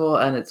powerful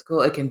and it's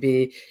cool. It can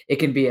be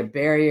a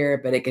barrier,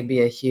 but it can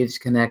be a huge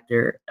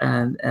connector,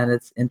 and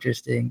it's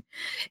interesting.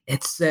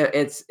 It's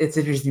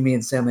interesting to me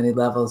in so many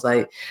levels.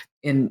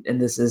 And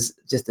this is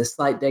just a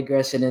slight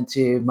digression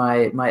into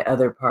my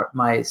other part,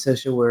 my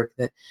social work,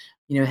 that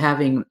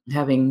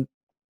having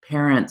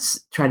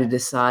parents try to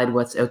decide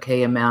what's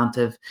okay amount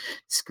of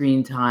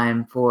screen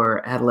time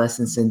for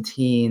adolescents and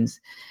teens,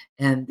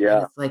 and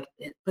Yeah, it's like,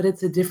 but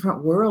it's a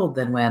different world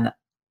than when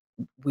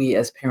we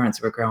as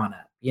parents were growing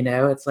up.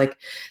 It's like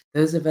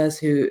those of us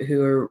who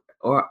are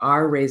or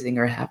are raising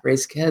or have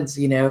raised kids.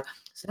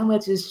 So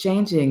much is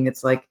changing.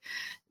 It's like,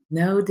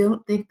 no,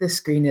 don't think the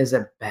screen is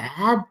a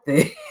bad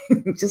thing.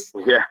 Just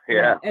yeah,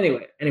 yeah.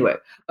 anyway.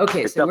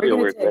 Okay, It's so we're definitely a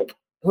gonna weird thing. take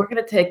we're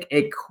gonna take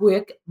a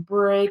quick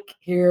break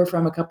here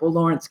from a couple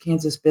Lawrence,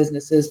 Kansas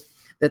businesses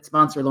that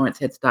sponsor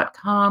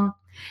lawrencehits.com.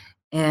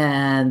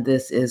 And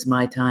this is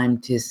my time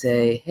to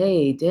say,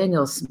 hey,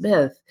 Daniel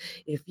Smith,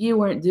 if you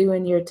weren't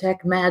doing your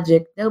tech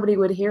magic, nobody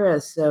would hear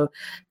us. So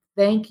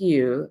thank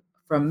you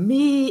from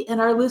me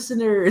and our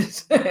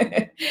listeners.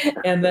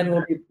 And then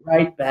we'll be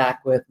right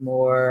back with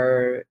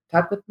more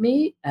Talk with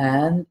Me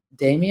and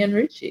Damian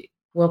Ritchie.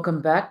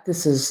 Welcome back.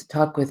 This is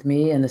Talk with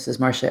Me, and this is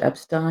Marcia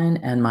Epstein.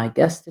 And my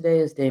guest today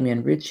is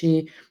Damian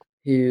Ritchie,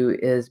 who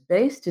is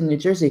based in New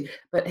Jersey.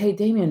 But hey,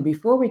 Damian,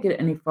 before we get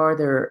any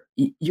farther,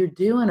 you're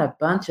doing a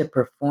bunch of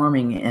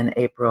performing in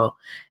April.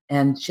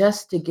 And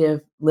just to give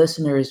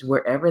listeners,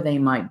 wherever they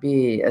might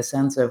be, a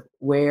sense of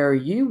where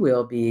you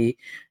will be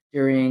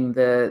during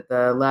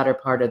the latter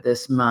part of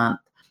this month,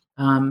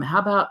 how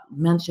about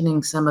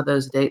mentioning some of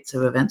those dates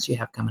of events you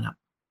have coming up?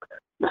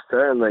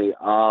 Certainly.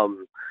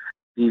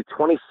 The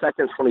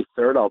 22nd,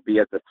 23rd, I'll be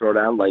at the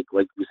Throwdown, like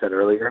we said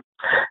earlier,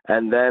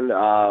 and then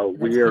That's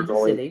we are Kansas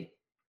going. City.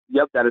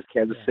 Yep, that is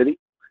Kansas Yeah. City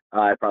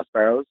at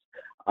Prospero's.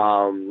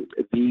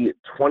 The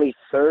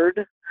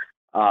 23rd,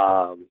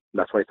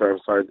 not 23rd, I'm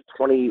sorry, the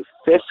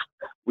 25th,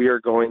 we are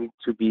going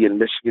to be in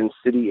Michigan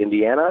City,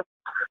 Indiana.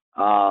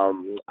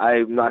 I'm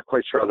not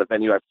quite sure on the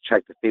venue. I have to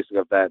check the facing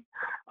of that.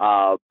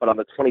 But on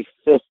the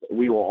 25th,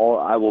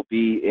 I will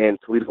be in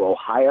Toledo,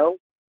 Ohio.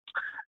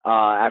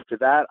 After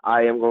that,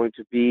 I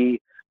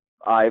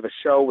have a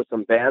show with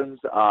some bands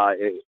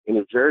in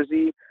New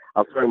Jersey.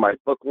 I'm starting my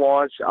book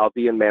launch. I'll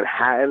be in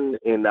Manhattan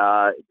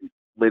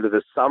later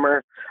this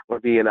summer. I'm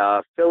going to be in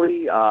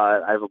Philly.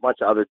 I have a bunch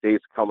of other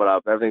dates coming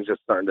up. Everything's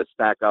just starting to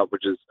stack up,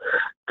 which is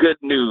good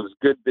news,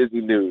 good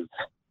busy news.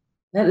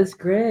 That is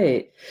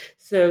great.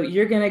 So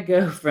you're going to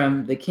go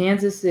from the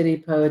Kansas City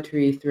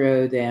Poetry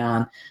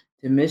Throwdown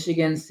to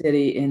Michigan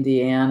City,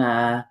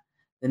 Indiana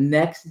the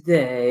next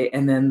day,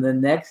 and then the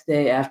next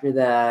day after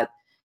that,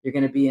 you're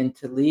going to be in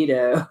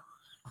Toledo.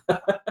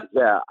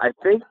 Yeah, I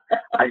think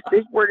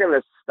we're going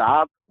to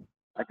stop.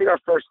 I think our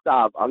first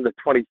stop on the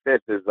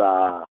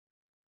 25th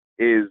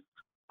is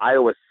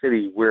Iowa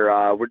City.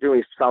 We're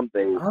doing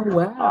something. Oh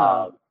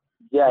wow!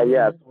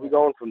 Yeah. So we're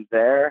going from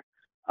there.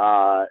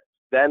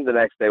 Then the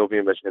next day we'll be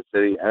in Michigan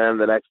City, and then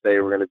the next day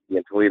we're going to be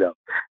in Toledo.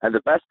 And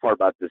the best part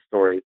about this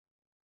story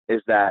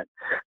is that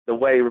the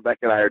way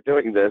Rebecca and I are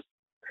doing this,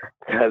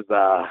 because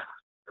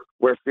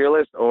we're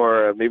fearless,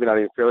 or maybe not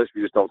even fearless,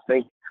 we just don't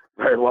think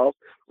very well.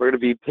 We're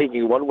going to be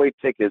taking one-way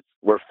tickets.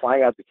 We're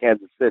flying out to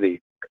Kansas City.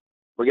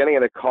 We're getting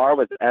in a car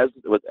with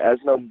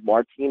Esno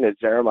Martin and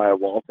Jeremiah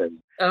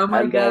Walton. Oh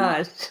my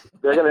gosh!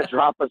 They're going to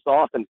drop us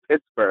off in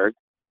Pittsburgh.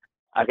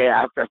 Okay,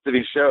 after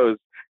these shows,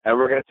 and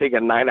we're going to take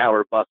a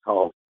 9-hour bus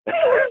home.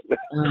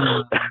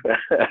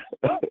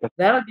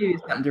 That'll give you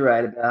something to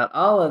write about,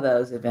 all of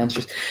those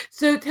adventures.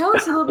 So tell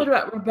us a little bit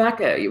about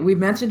Rebecca. We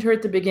mentioned her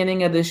at the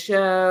beginning of the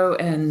show,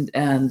 and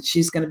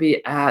she's going to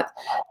be at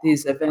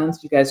these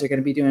events. You guys are going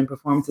to be doing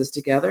performances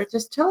together.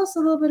 Just tell us a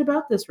little bit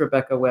about this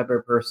Rebecca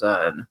Weber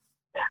person.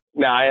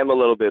 Now, I am a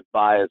little bit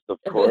biased, of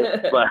course,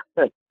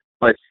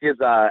 but she's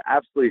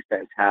absolutely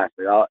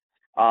fantastic.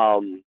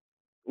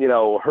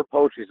 Her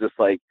poetry is just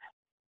like,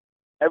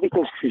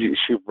 everything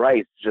she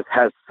writes just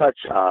has such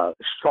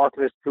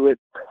sharpness to it,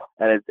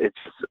 and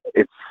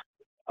it's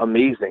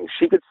amazing.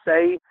 She could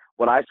say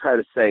what I try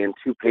to say in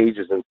 2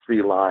 pages and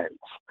 3 lines.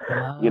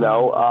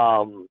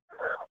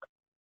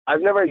 I've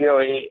never,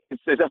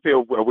 it's definitely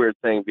a weird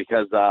thing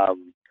because,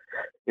 I'm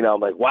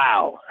like,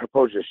 wow, her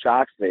poetry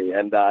shocks me.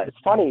 And it's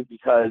funny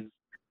because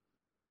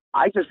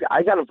I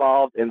got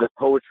involved in the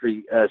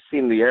poetry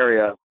scene in the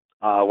area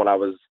when I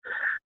was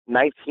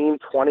 19,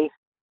 20,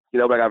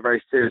 but I got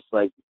very serious,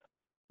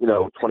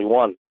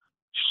 21.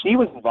 She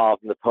was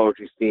involved in the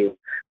poetry scene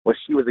when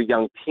she was a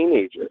young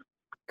teenager.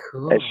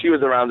 Cool. And she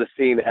was around the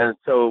scene. And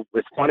so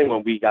it's funny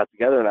when we got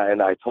together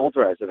and I told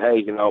her, I said,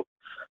 hey, just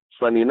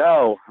letting you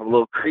know, I'm a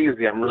little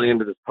crazy. I'm really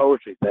into this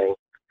poetry thing.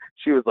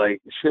 She was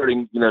like, she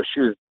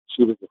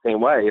was the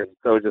same way. And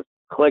so it just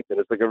clicked. And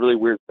it's like a really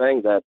weird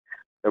thing that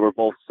we're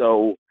both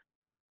so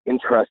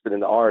interested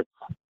in the arts.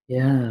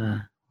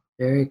 Yeah,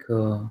 very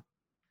cool.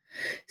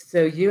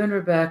 So you and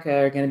Rebecca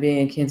are going to be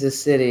in Kansas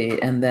City,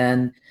 and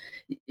then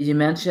you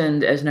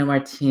mentioned Esno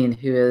Martin,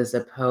 who is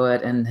a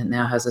poet and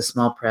now has a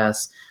small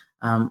press,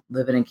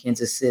 living in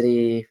Kansas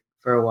City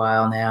for a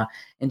while now,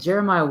 and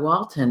Jeremiah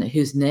Walton,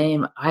 whose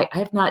name I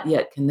have not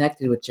yet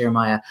connected with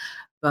Jeremiah,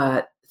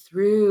 but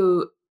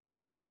through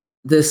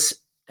this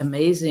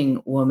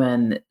amazing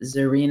woman,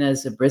 Zarina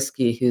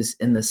Zabriskie, who's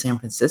in the San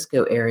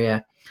Francisco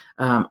area.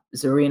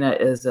 Zarina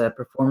is a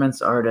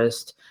performance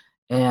artist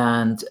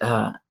and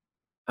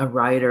a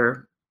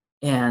writer,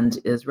 and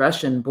is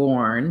Russian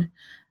born,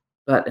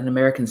 but an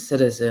American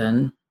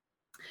citizen.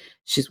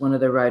 She's one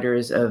of the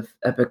writers of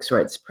Epics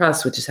Rights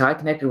Press, which is how I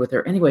connected with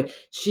her. Anyway,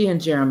 she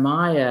and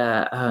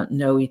Jeremiah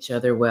know each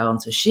other well.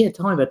 And so she had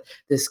told me about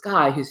this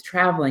guy who's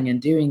traveling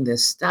and doing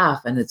this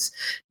stuff. And it's,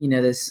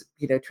 this,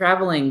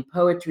 traveling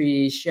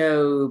poetry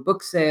show,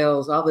 book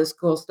sales, all this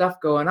cool stuff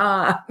going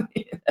on.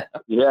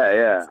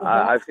 Yeah. So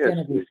I've seen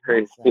it. He's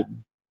crazy.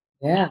 Awesome.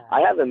 Yeah. I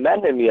haven't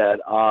met him yet.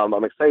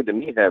 I'm excited to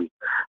meet him.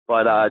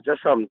 But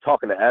just from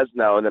talking to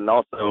Esno and then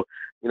also,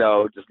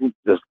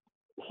 just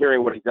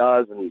hearing what he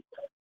does, and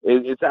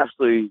it's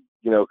absolutely,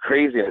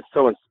 crazy, and it's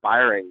so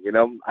inspiring.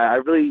 I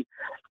really,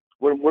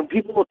 when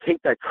people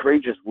take that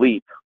courageous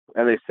leap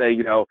and they say,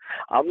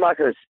 I'm not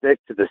going to stick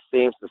to the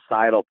same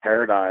societal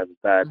paradigm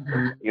that,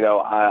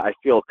 I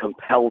feel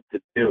compelled to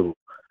do.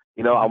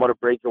 I want to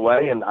break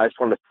away, and I just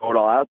want to throw it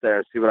all out there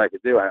and see what I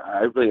could do.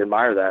 I really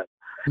admire that.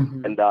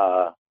 Mm-hmm. And,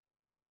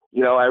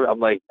 I'm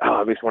like,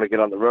 I just want to get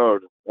on the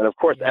road. And of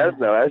course,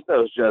 Esno is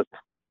just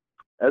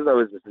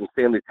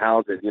insanely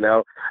talented.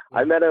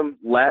 I met him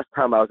last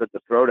time I was at the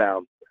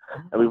Throwdown,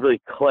 and we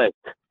really clicked.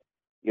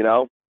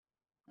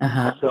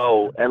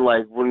 So, and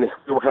like when we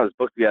were working on this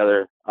book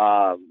together,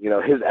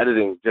 his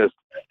editing just,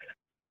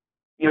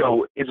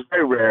 it's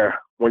very rare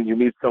when you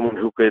meet someone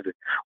who could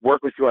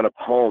work with you on a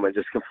poem and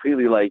just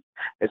completely, like,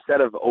 instead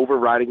of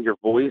overriding your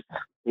voice,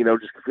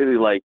 just completely,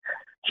 like,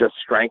 just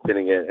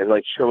strengthening it and,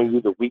 like, showing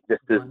you the weaknesses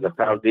and the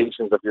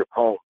foundations of your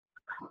poem.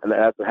 And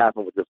that's what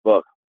happened with this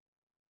book.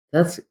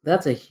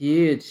 That's a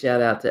huge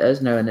shout out to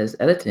Esno and his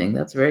editing.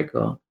 That's very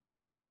cool.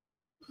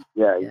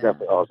 Yeah, he's Yeah.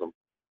 definitely awesome.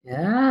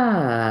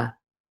 Yeah.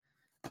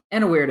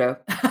 And a weirdo.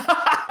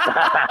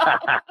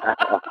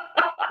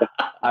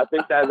 I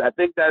think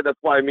that's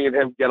why me and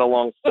him get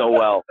along so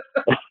well.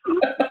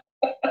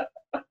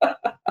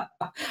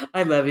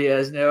 I love you,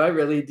 Esno. I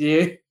really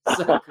do.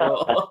 So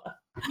cool.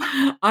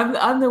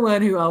 I'm the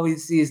one who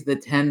always sees the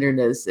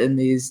tenderness in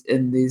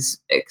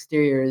these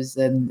exteriors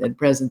and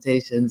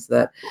presentations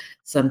that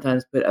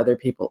sometimes put other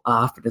people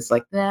off, and it's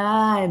like,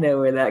 nah, I know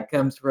where that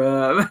comes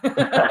from.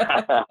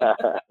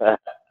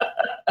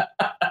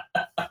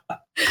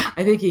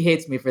 I think he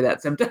hates me for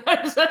that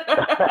sometimes.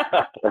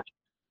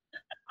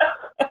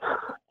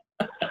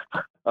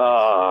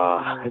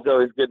 Oh, it's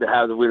always good to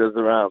have the weirdos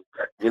around.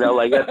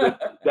 Like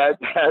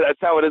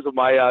that's how it is with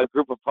my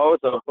group of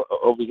poets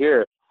over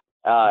here.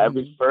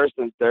 Every first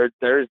and third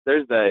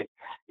Thursday,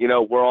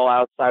 we're all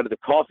outside of the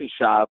coffee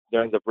shop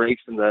during the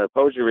breaks and the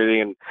poetry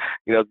reading,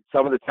 and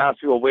some of the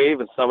townspeople wave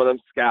and some of them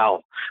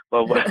scowl,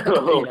 but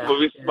Yeah,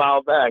 we yeah,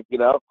 smile back.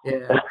 yeah,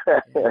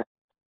 yeah.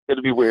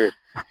 It'll be weird.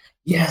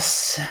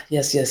 Yes,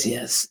 yes, yes,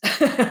 yes.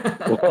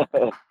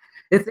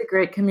 It's a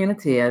great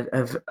community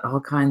of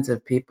all kinds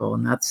of people,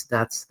 and that's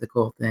the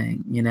cool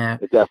thing, you know.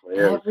 It definitely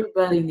is.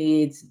 Everybody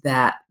needs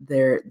that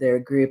their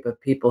group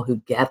of people who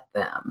get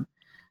them,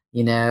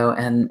 you know,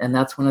 and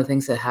that's one of the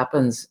things that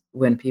happens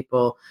when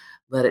people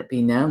let it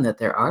be known that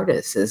they're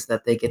artists, is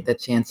that they get the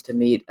chance to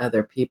meet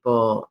other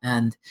people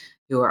and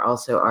who are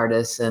also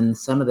artists, and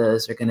some of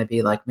those are going to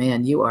be like,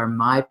 man, you are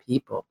my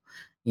people,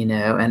 you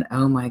know, and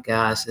oh my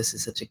gosh, this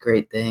is such a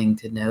great thing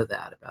to know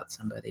that about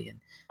somebody and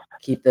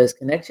keep those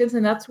connections.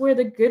 And that's where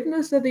the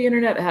goodness of the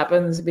internet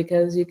happens,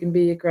 because you can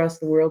be across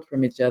the world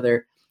from each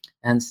other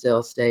and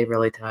still stay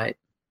really tight.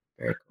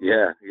 Very cool.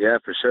 Yeah,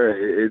 for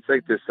sure. It's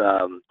like this,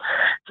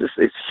 just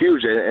it's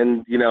huge,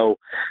 and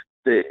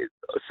the,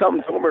 don't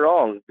get me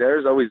wrong.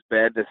 There's always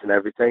badness in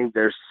everything.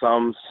 There's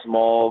some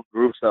small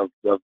groups of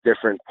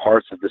different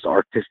parts of this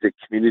artistic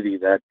community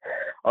that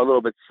are a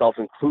little bit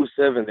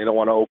self-inclusive and they don't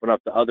want to open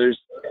up to others.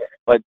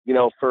 But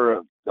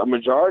for a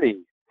majority,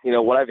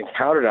 what I've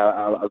encountered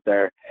out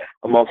there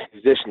amongst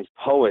musicians,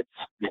 poets,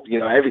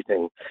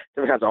 everything,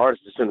 different kinds of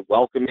artists, has been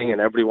welcoming, and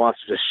everybody wants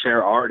to just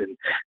share art and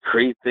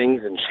create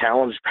things and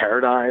challenge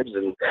paradigms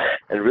and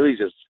really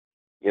just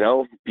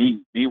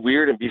be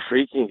weird and be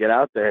freaky and get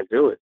out there and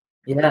do it.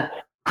 Yeah,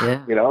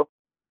 yeah. You know,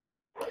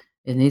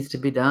 It needs to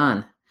be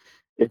done.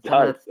 it And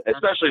some of does, that stuff,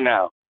 especially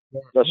now, yeah,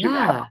 especially yeah,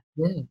 now.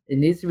 yeah. It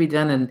needs to be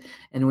done,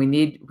 and we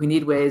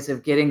need ways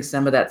of getting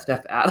some of that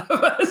stuff out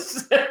of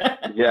us.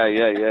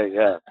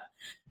 Yeah.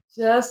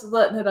 Just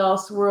letting it all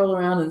swirl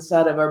around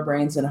inside of our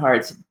brains and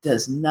hearts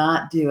does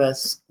not do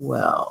us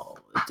well.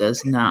 It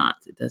does not.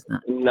 It does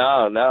not.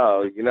 No.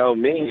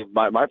 Me,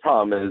 my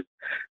problem is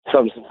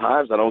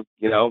sometimes I don't.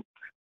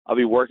 I'll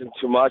be working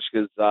too much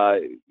because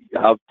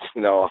I'll,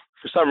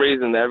 for some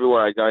reason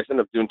everywhere I go, I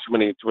end up doing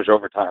too much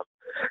overtime.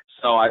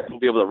 So I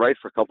won't be able to write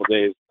for a couple of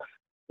days.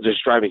 It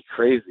just drive me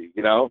crazy.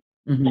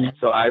 Mm-hmm.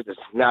 So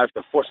now I have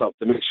to force myself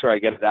to make sure I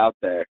get it out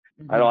there.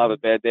 Mm-hmm. I don't have a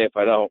bad day if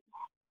I don't.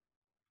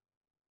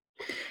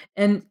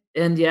 And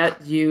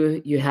yet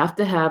you have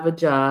to have a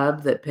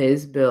job that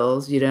pays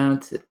bills. You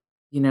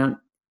don't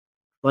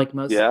like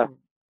most Yeah,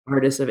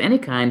 artists of any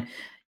kind,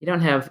 you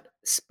don't have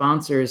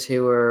sponsors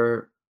who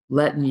are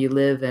letting you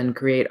live and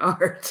create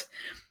art.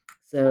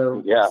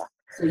 So yeah.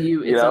 so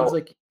you You it sounds know,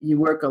 like you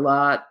work a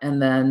lot,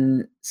 and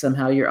then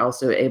somehow you're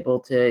also able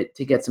to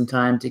get some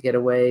time to get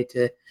away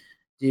to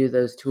do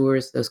those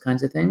tours, those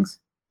kinds of things.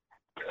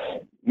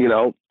 you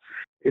know,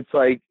 it's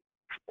like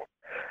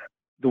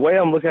the way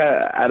I'm looking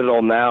at it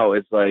all now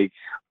is like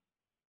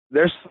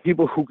there's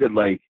people who could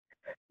like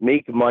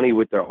make money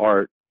with their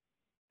art,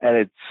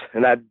 and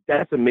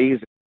that's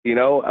amazing.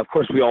 Of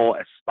course we all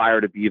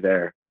aspire to be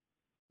there,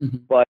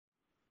 Mhm. but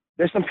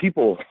there's some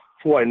people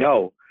who I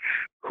know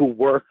who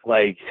work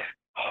like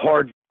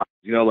hard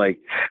jobs,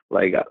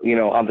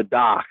 on the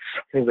docks,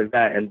 things like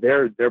that, and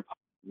they're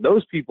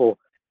those people.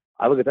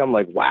 I look at them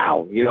like,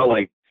 wow,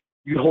 like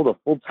you hold a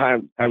full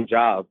time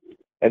job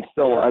and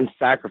still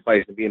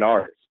unsacrificed to be an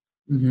artist.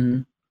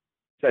 Mhm.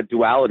 It's that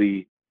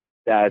duality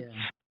that's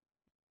Yeah.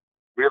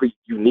 really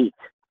unique,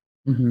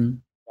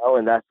 Mhm.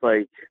 and that's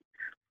like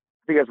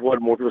I think that's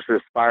what more people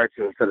should aspire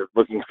to instead of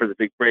looking for the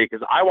big break.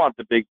 Because I want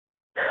the big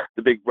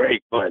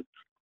break, but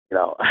I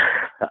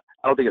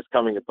don't think it's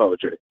coming in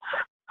poetry.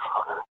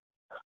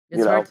 You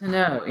It's know, hard to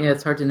know. Yeah,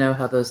 it's hard to know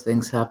how those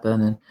things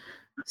happen, and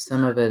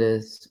some of it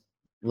is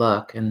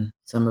luck, and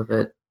some of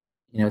it,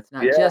 it's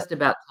not yeah, just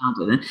about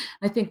talent. And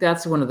I think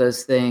that's one of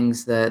those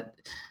things that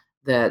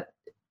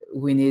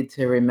we need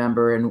to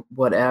remember in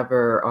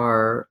whatever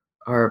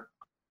our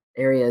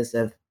areas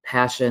of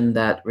passion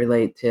that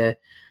relate to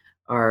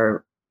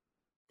our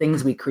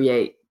things we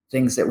create,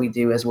 things that we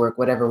do as work,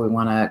 whatever we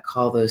want to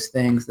call those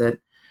things. That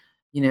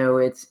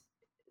it's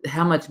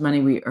how much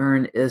money we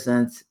earn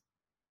isn't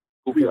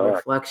who we the are.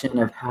 reflection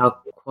of how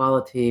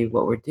quality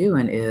what we're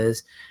doing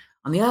is.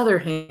 On the other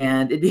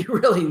hand, it'd be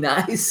really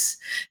nice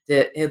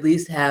to at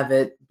least have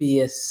it be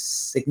a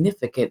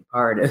significant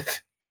part of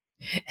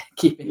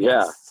keeping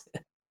Yeah. us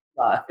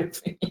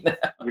alive. You know?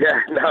 Yeah.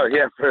 No.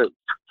 Yeah.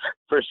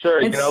 For sure.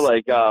 And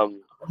Like I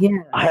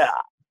yes,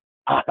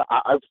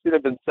 I've seen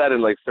it been said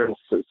in like certain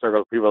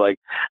circles. People are like,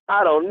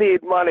 I don't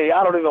need money.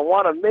 I don't even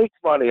want to make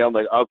money. I'm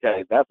like,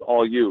 okay, that's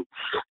all you.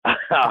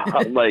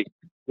 I'm like,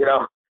 you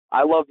know,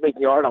 I love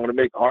making art. I want to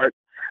make art,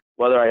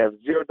 whether I have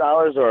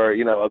 $0 or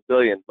a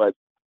billion. But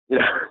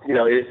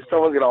if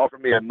someone's gonna offer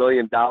me $1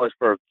 million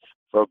for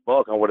a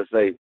book, I want to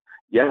say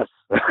yes.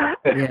 yeah.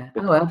 Oh,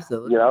 you know,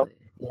 absolutely.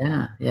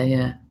 Yeah, yeah,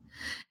 yeah.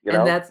 you And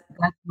know, that's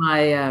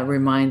my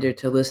reminder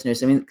to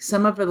listeners. I mean,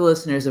 some of the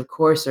listeners, of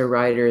course, are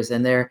writers,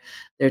 and they're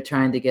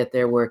trying to get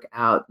their work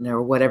out,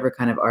 or whatever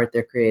kind of art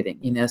they're creating.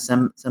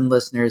 Some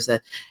listeners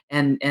that,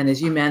 and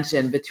as you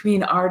mentioned,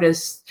 between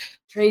artists,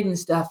 trading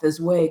stuff is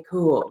way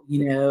cool.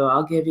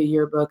 I'll give you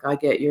your book, I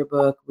get your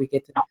book. We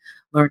get to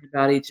learn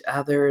about each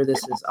other. This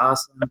is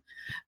awesome.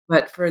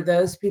 But for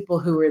those people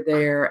who are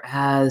there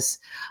as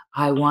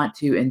I want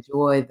to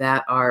enjoy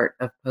that art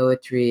of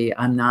poetry,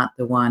 I'm not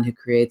the one who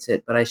creates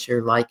it, but I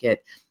sure like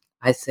it.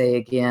 I say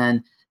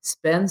again,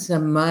 spend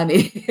some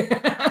money.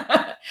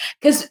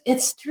 Because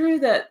it's true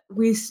that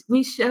we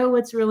show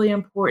what's really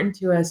important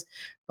to us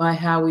by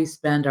how we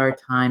spend our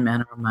time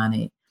and our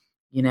money,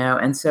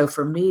 And so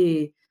for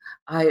me,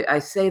 I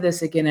say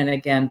this again and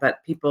again,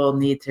 but people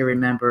need to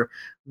remember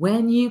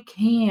when you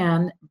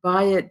can,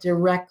 buy it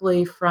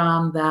directly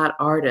from that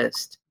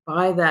artist.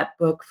 Buy that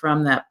book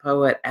from that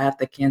poet at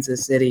the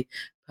Kansas City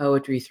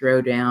Poetry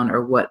Throwdown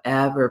or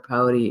whatever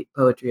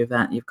poetry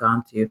event you've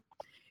gone to.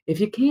 If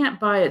you can't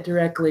buy it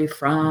directly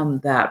from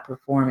that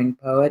performing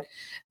poet,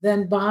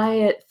 then buy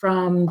it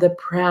from the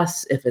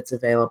press if it's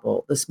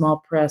available, the small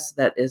press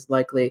that is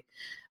likely,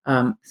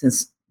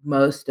 since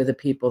most of the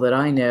people that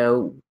I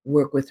know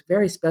work with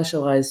very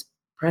specialized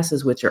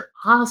presses, which are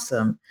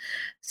awesome.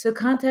 So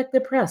contact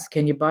the press.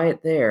 Can you buy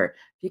it there?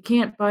 If you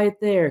can't buy it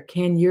there,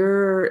 can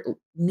your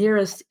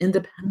nearest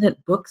independent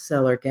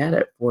bookseller get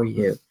it for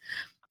you?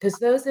 Because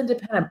those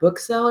independent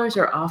booksellers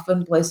are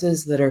often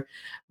places that are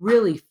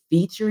really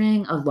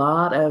featuring a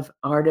lot of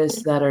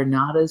artists that are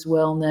not as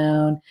well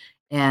known.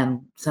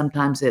 And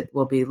sometimes it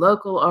will be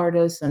local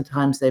artists,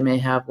 sometimes they may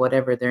have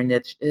whatever their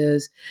niche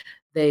is.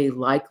 They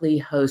likely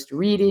host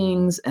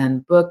readings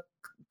and book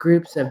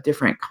groups of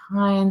different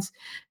kinds.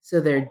 So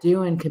they're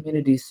doing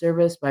community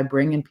service by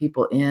bringing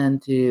people in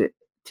to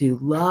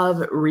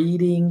love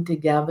reading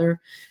together.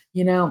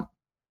 You know,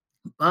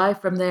 buy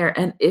from there.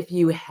 And if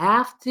you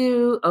have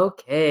to,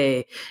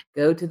 okay,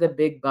 go to the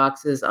big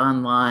boxes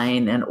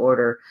online and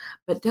order,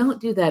 but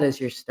don't do that as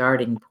your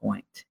starting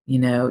point.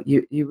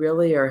 You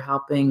really are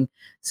helping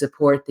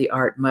support the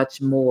art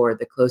much more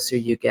the closer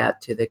you get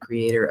to the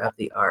creator of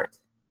the art.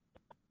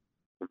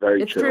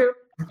 very It's true. true.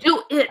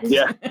 Do it.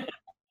 Yeah.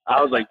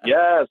 I was like,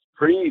 yes,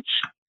 preach.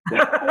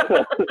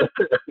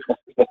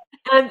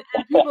 And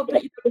people,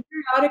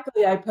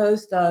 periodically I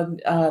post on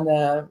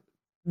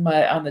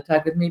the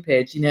Talk With Me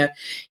page.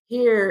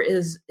 Here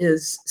is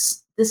this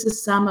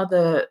is some of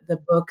the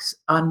books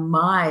on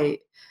my.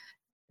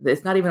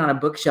 It's not even on a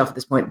bookshelf at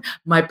this point.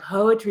 My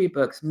poetry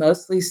books,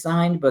 mostly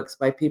signed books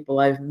by people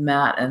I've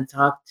met and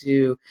talked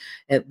to,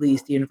 at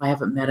least, even if I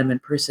haven't met them in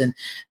person.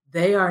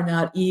 They are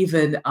not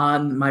even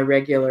on my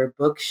regular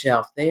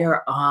bookshelf. They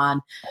are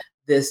on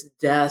this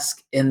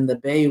desk in the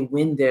bay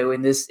window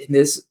in this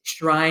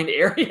shrine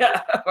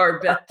area of our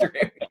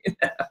bedroom.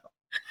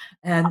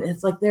 And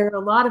it's like there are a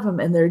lot of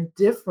them, and they're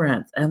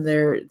different, and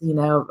they're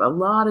a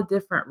lot of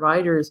different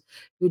writers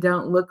who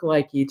don't look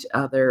like each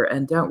other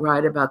and don't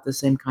write about the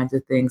same kinds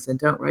of things and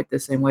don't write the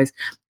same ways.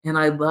 And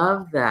I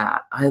love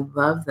that. I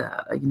love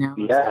that.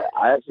 Yeah,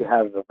 I actually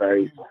have a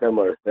very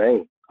similar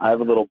thing. I have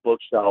a little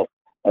bookshelf,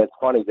 and it's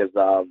funny because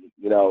I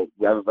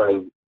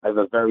have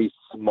a very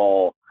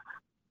small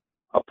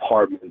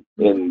apartment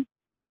in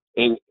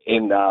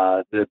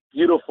the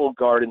beautiful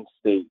Garden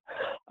State.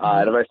 In a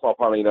Mhm. very small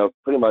apartment,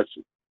 pretty much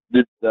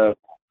the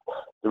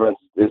rent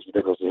is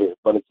ridiculous here.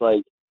 But it's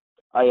like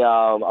I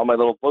on my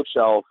little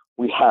bookshelf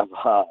we have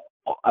out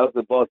of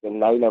the book, and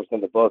 99%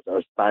 of the books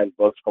are signed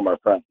books from our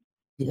friends.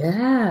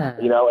 Yeah.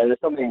 And there's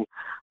something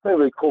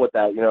really cool with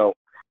that.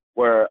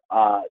 Where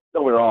don't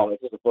get me wrong,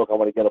 it's just a book I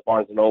want to get at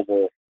Barnes and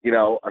Noble.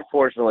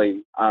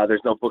 Unfortunately,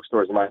 there's no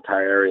bookstores in my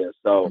entire area,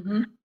 so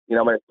Mhm.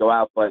 I'm gonna go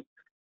out, but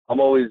I'm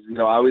always,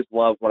 I always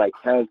love when I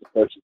can to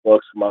purchase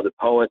books from other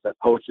poets at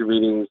poetry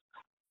readings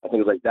and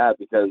things like that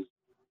because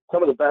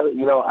some of the better,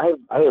 I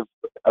have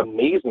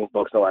amazing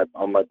books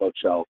on my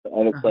bookshelf,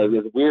 and it's like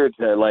Uh-huh. it's weird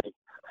to like,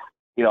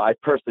 I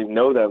personally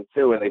know them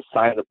too, and they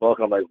sign the book.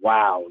 I'm like,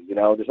 wow,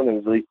 there's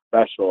something really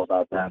special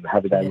about them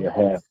having that in your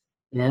hand. Yes.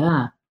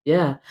 Yeah.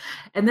 Yeah.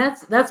 And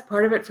that's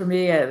part of it for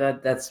me.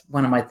 That's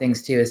one of my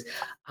things too is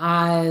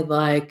I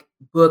like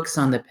books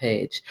on the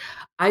page.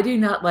 I do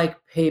not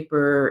like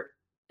paper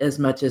as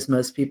much as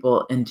most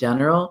people in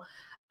general.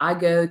 I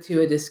go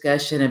to a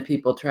discussion and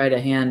people try to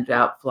hand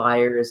out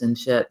flyers and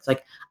shit. It's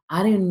like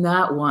I do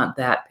not want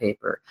that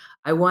paper.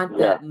 I want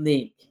Yeah, that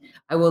link.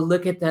 I will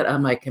look at that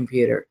on my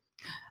computer.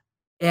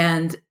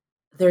 And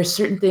there are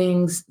certain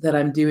things that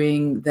I'm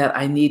doing that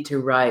I need to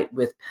write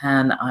with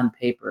pen on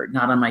paper,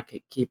 not on my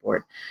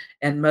keyboard.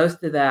 And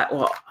most of that,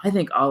 well, I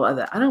think all of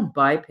that, I don't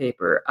buy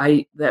paper.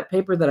 That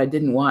paper that I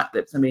didn't want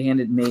that somebody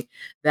handed me,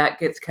 that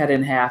gets cut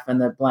in half and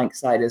the blank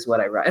side is what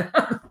I write.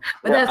 But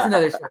that's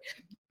another story.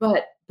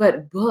 But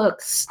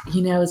books,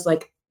 it's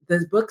like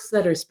the books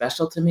that are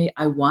special to me,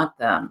 I want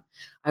them.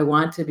 I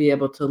want to be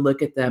able to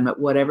look at them at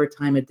whatever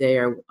time of day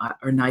or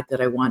night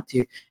that I want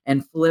to,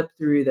 and flip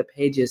through the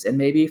pages and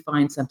maybe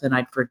find something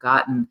I'd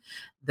forgotten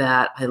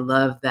that I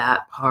love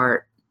that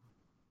part.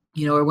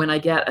 Or when I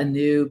get a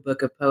new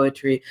book of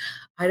poetry,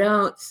 I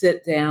don't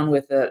sit down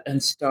with it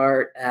and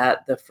start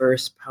at the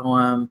first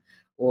poem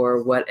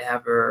or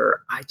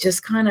whatever. I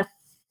just kind of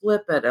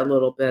flip it a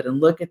little bit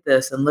and look at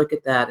this and look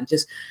at that and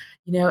just,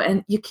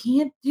 and you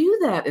can't do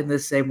that in the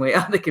same way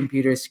on the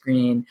computer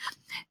screen.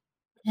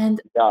 And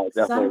no,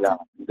 definitely not.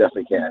 You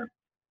definitely can't.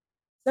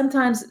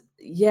 Sometimes,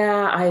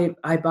 yeah,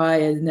 I buy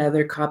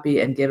another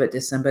copy and give it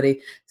to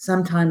somebody.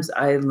 Sometimes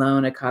I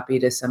loan a copy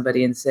to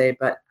somebody and say,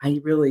 but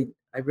I really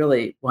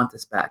want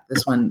this back.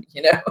 This one,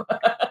 Yeah.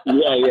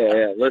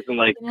 Listen,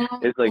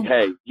 it's like,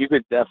 hey, you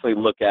could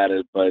definitely look at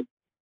it, but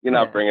you're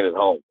not bringing it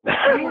home.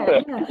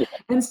 Yeah.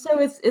 And so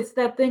it's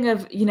that thing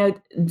of,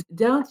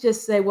 don't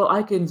just say, well,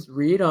 I can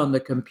read on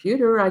the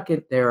computer.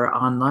 There are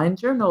online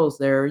journals,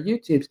 there are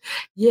YouTubes.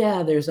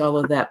 Yeah, there's all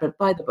of that, but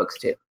buy the books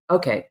too.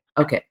 Okay.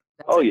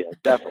 Oh, yeah,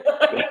 definitely.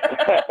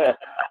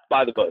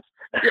 Buy the books.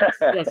 Yes.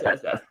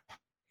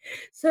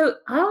 So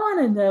I want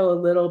to know a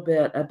little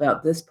bit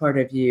about this part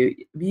of you.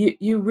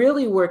 You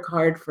really work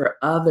hard for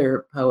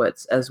other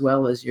poets as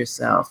well as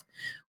yourself.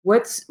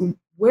 Where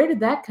did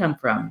that come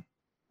from?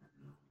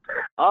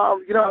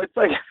 It's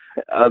like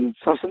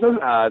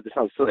sometimes this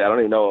sounds silly. I don't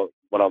even know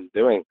what I'm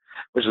doing,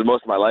 which is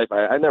most of my life.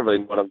 I never really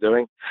know what I'm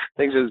doing.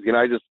 Things just,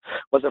 I just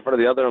one's in front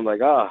of the other. I'm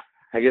like,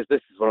 I guess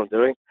this is what I'm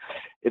doing.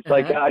 It's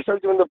like I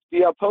started doing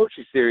the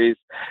poetry series,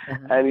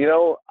 and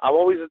I'm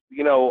always,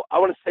 I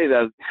want to say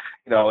that,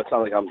 it's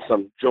not like I'm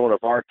some Joan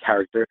of Arc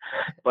character,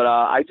 but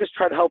I just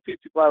try to help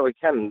people out I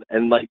can,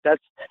 and like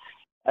that's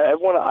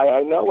everyone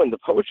I know in the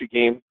poetry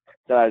game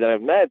that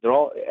I've met. They're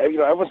all,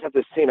 everyone's got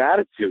the same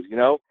attitude.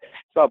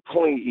 It's about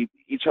pulling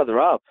each other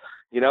up.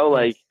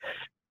 Like.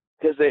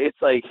 Because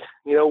it's like,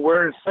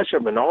 we're such a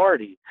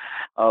minority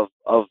of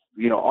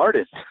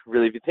artists,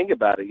 really, if you think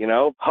about it,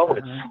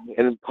 poets,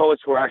 and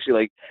poets who are actually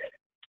like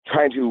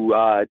trying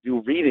to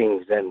do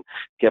readings and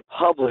get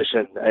published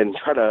and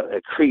try to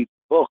create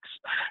books.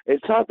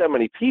 It's not that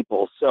many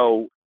people.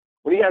 So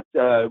when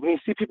you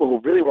see people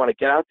who really want to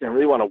get out there and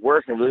really want to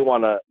work and really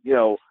want to,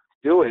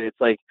 do it,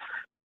 it's like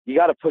you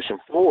got to push them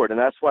forward. And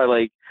that's why,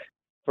 like,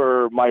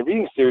 for my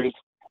reading series,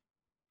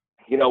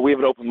 we have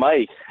an open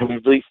mic, and we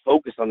really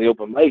focus on the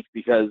open mic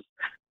because,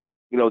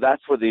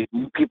 that's where the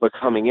new people are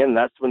coming in.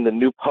 That's when the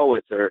new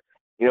poets are,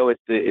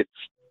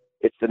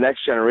 it's the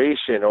next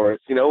generation, or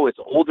it's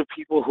older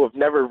people who have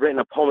never written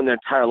a poem in their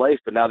entire life,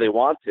 but now they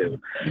want to.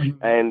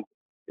 And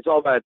it's all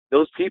about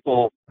those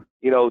people.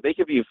 They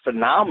could be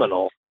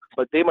phenomenal,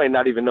 but they might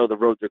not even know the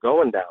road they're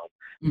going down.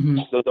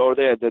 So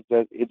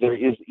there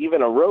is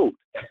even a road.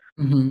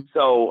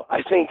 So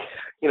I think,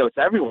 it's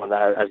everyone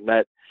that I've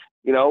met.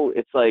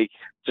 It's like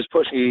just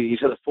pushing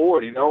each other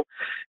forward,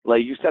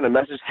 like you send a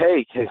message,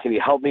 hey, can you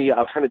help me?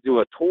 I'm trying to do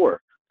a tour.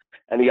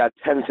 And you got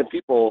 10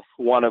 people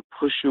who want to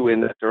push you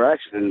in that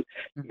direction.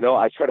 And,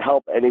 I try to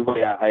help any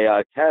way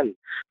I can.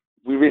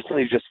 We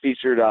recently just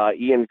featured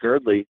Ian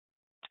Girdley.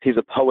 He's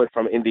a poet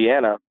from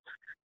Indiana.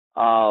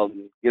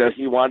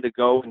 He wanted to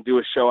go and do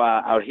a show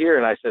out here.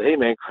 And I said, hey,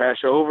 man,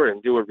 crash over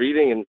and do a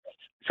reading and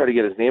try to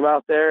get his name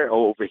out there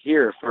over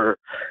here for,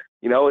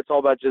 it's all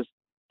about just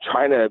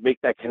trying to make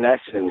that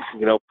connection,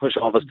 push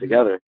all of us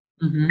together.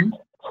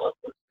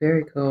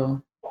 Very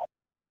cool.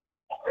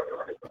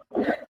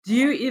 Do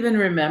you even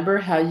remember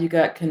how you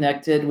got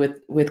connected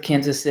with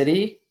Kansas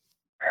City?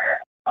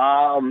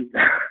 Yeah,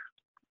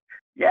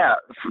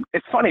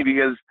 it's funny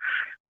because,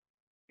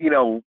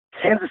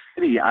 Kansas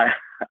City, I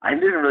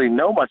didn't really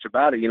know much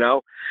about it,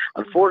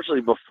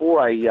 Unfortunately,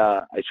 before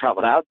I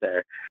traveled out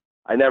there,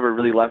 I never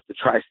really left the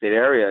tri-state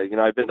area.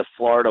 I've been to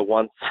Florida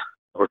once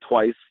or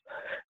twice,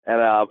 and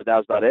but that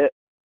was about it.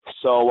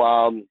 So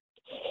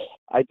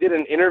I did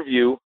an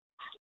interview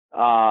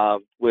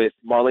with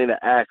Marlena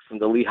X from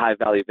the Lehigh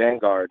Valley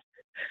Vanguard,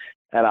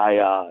 and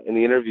in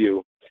the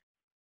interview,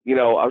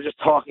 I was just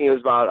talking. It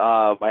was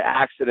about my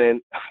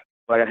accident.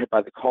 I got hit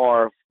by the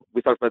car.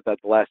 We talked about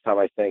that the last time,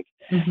 I think,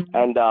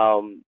 and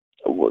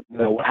what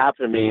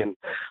happened to me and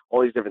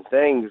all these different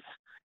things.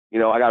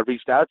 I got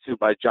reached out to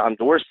by John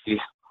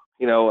Dorsey,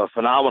 a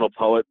phenomenal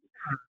poet.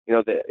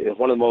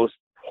 One of the most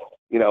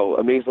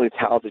amazingly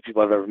talented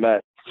people I've ever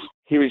met.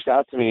 He reached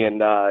out to me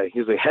and he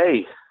was like,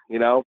 hey,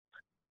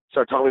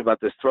 started talking about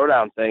this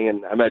throwdown thing.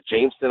 And I met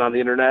Jameson on the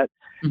internet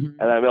and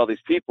I met all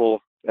these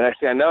people. And next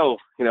thing I know,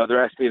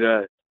 they're asking me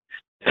to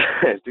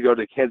to go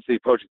to the Kansas City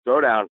Poetry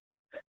Throwdown.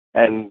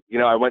 And,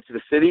 I went to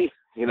the city,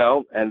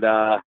 and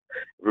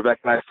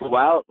Rebecca and I flew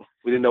out.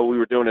 We didn't know what we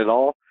were doing at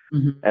all,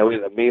 Mhm. and we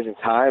had an amazing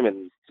time,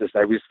 and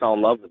we just fell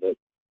in love with it.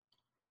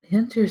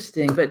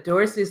 Interesting. But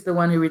Dorsey's the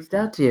one who reached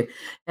out to you.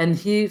 And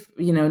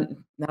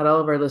not all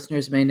of our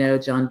listeners may know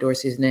John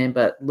Dorsey's name,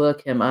 but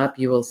look him up.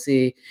 You will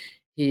see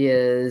he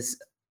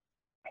is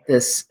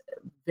this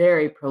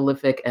very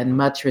prolific and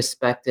much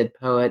respected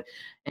poet.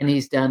 And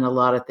he's done a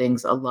lot of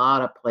things, a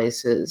lot of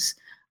places.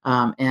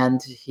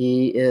 And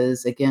he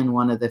is, again,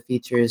 one of the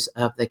features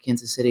of the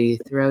Kansas City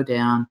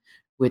Throwdown,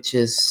 which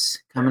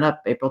is coming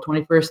up April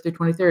 21st through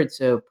 23rd.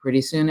 So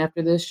pretty soon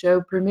after this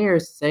show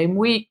premieres, same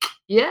week.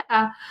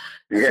 Yeah.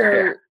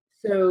 Yeah.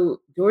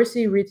 So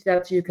Dorsey reached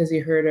out to you because he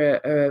heard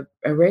a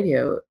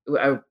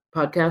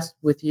podcast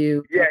with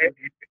you. Yeah,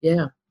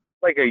 Yeah.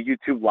 like a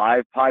YouTube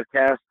live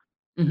podcast,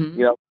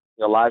 Mm-hmm.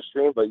 live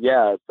stream. But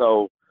yeah,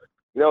 so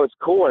it's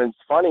cool and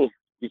it's funny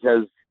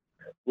because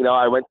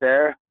I went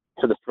there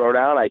to the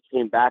Throwdown. I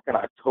came back in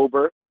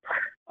October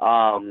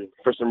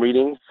for some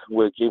readings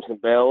with Jameson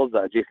Bales,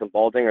 Jason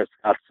Balding, or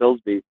Scott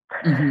Silsby,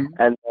 Mm-hmm.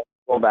 and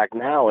going back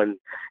now, and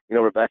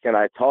Rebecca and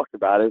I talked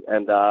about it,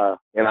 and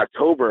in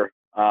October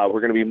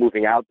we're going to be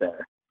moving out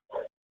there.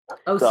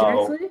 Oh, So,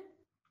 seriously?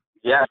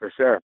 Yeah, for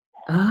sure.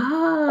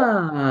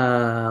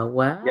 Ah,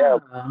 wow.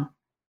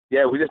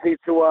 Yeah, we just need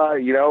to.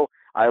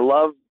 I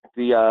love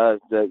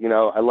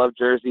I love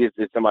Jersey.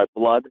 It's in my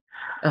blood.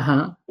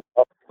 Uh-huh.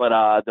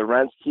 But the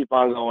rents keep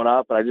on going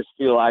up, and I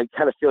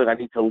kind of feel like I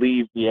need to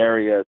leave the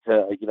area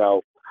to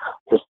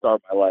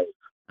start my life.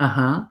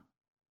 Uh-huh.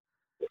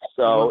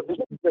 So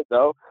it's good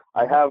though.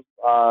 I have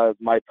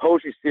my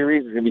poetry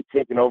series is going to be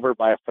taken over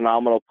by a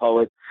phenomenal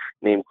poet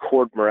named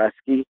Cord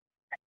Moreski.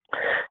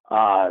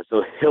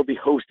 So he'll be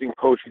hosting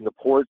Poetry in the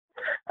Port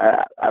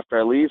after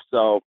I leave.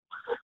 So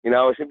it's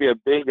going to be a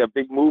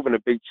big move and a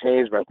big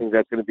change, but I think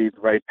that's going to be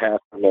the right path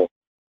for me.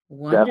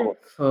 Wonderful,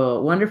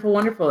 Definitely. wonderful,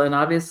 wonderful. And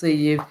obviously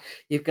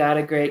you've got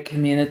a great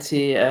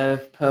community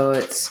of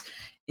poets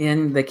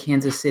in the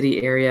Kansas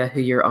City area who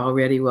you're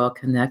already well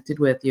connected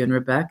with, you and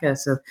Rebecca.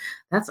 So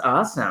that's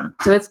awesome.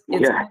 So it's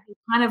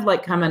kind of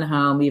like coming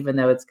home, even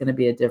though it's going to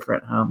be a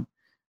different home.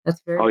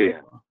 That's very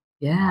cool.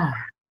 Yeah.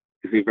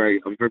 We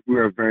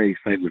are very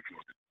excited for it.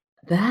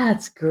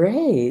 That's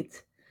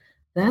great.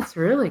 That's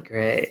really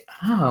great.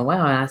 Oh,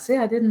 wow. I see.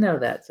 I didn't know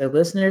that. So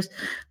listeners,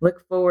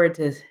 look forward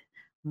to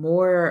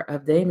more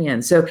of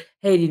Damien. So,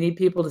 hey, do you need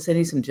people to send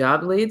you some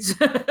job leads?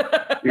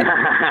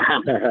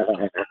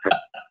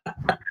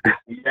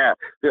 Yeah.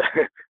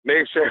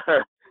 Make sure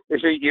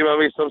you email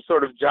me some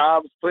sort of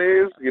jobs,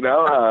 please.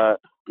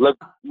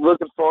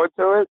 Looking forward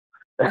to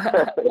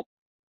it.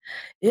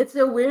 It's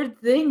a weird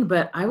thing,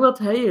 but I will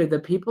tell you, the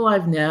people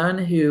I've known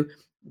who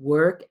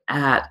work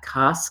at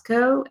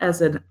Costco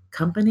as a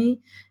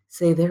company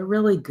say they're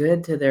really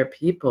good to their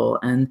people,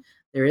 and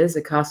there is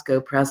a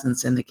Costco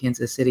presence in the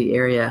Kansas City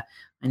area.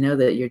 I know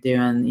that you're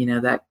doing,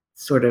 that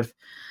sort of,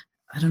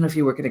 I don't know if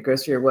you work in a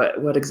grocery or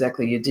what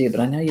exactly you do, but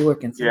I know you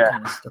work in some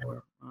kind of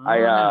store.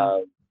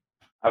 I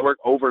work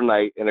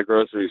overnight in a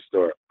grocery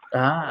store.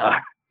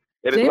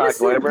 It is not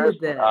glamorous.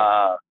 Did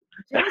that.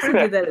 Jameson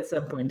did that at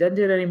some point. Doesn't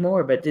do it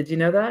anymore, but did you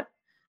know that?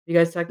 You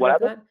guys talked about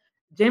that?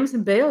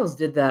 Jameson Bales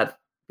did that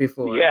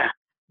before. Yeah.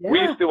 We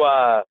used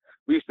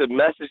to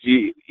message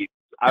you.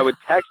 I would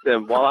text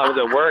him while I was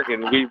at work,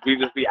 and we'd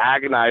just be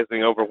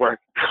agonizing over work.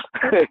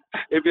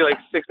 It'd be like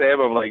 6 a.m.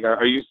 I'm like,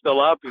 are you still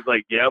up? He's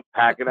like, yep,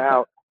 packing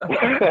out.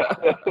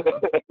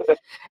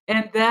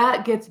 And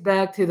that gets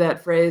back to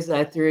that phrase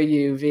I threw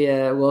you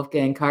via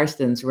Wolfgang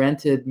Karsten's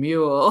rented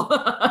mule.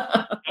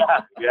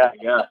 Yeah.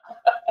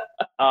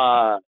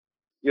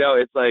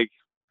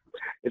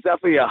 It's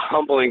definitely a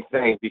humbling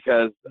thing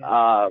because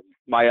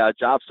my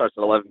job starts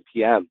at 11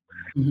 p.m.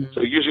 Mm-hmm.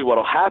 So usually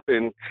what'll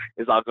happen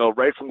is I'll go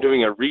right from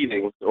doing a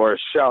reading or a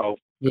show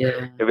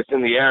if it's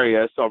in the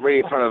area. So I'm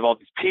reading in front of all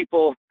these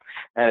people,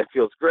 and it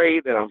feels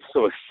great, and I'm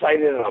so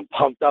excited, and I'm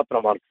pumped up, and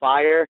I'm on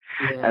fire.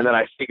 Yeah. And then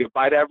I say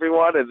goodbye to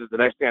everyone, and the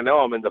next thing I know,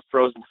 I'm in the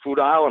frozen food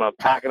aisle, and I'm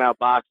packing out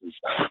boxes.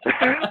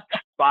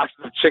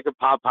 Boxes of chicken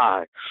pot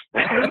pie.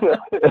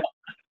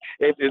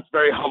 It's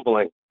very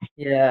humbling.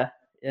 Yeah.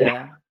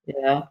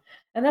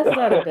 And that's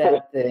not a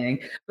bad thing.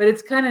 But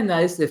it's kind of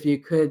nice if you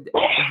could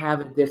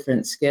have a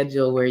different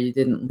schedule where you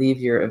didn't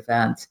leave your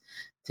event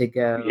to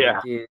go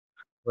do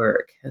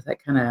work. Because that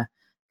kind of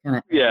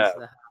Yeah.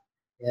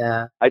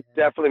 I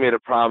definitely made a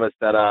promise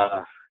that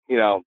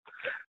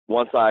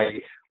once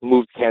I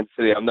move to Kansas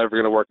City, I'm never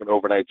going to work an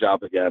overnight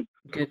job again.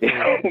 Good for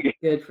you.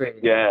 Good for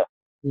you.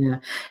 Yeah.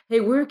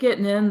 Hey, we're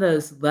getting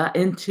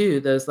into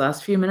those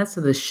last few minutes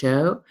of the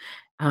show,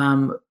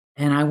 and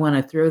I want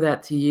to throw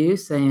that to you,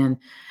 saying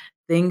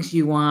things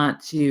you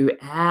want to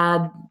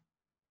add,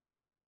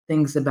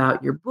 things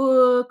about your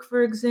book,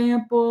 for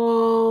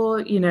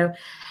example.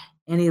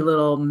 Any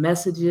little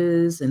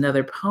messages,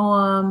 another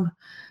poem.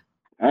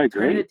 All right,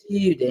 great. Turn it to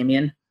you,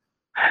 Damien.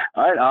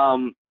 All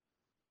right.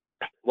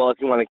 Well, if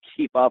you want to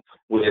keep up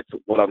with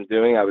what I'm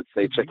doing, I would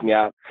say check me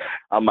out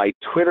on my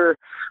Twitter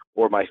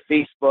or my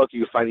Facebook.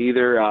 You can find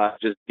either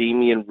just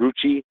Damien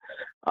Rucci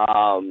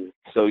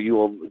So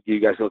you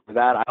guys look for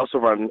that. I also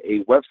run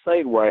a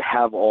website where I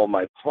have all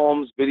my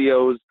poems,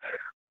 videos,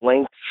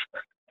 links,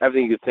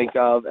 everything you could think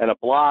of, and a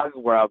blog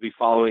where I'll be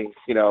following,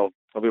 I'll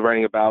be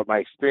writing about my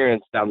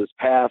experience down this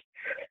path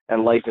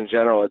and life in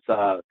general. It's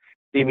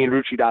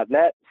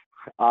DamianRucci.net.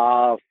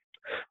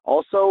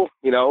 Also,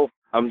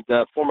 I'm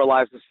the former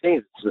Lives of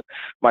Saints. It's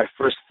my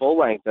first full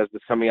length as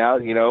it's coming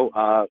out.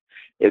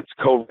 It's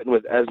co-written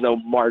with Esno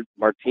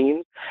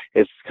Martin.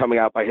 It's coming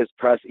out by his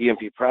press,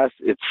 EMP Press.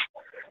 It's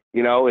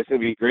gonna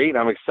be great.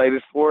 I'm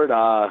excited for it.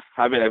 I've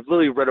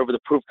literally read over the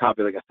proof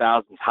copy like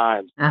 1,000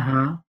 times,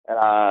 Uh-huh. and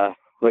I'm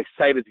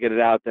excited to get it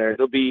out there.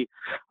 It'll be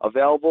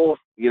available.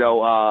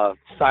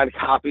 Signed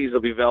copies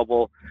will be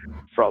available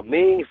from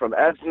me, from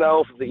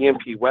Esno, from the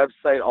EMP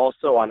website,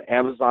 also on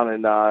Amazon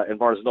and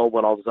Barnes & Noble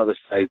and all those other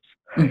sites.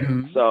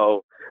 Mm-hmm.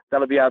 So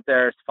that'll be out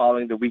there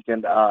following the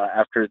weekend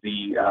after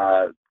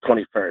the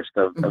 21st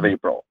of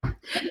April.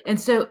 And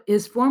so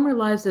is Former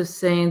Lives of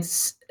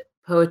Saints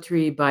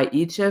poetry by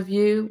each of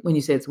you when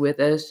you say it's with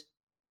us?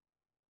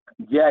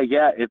 Yeah.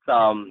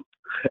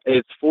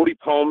 It's 40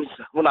 poems.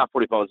 Well, not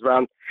 40 poems.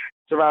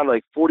 It's around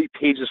like 40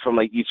 pages from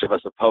like each of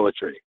us of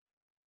poetry.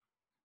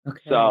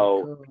 Okay.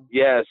 So cool.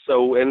 yeah.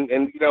 So and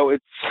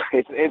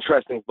it's an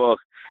interesting book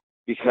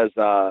because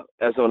Esno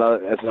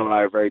and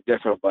I are very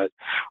different, but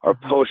our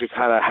poetry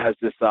kind of has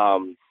this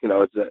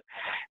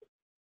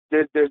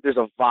there's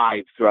a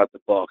vibe throughout the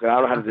book, and I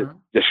don't know how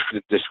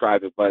to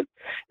describe it, but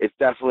it's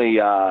definitely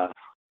the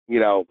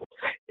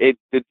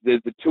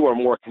two are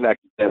more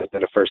connected than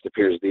it first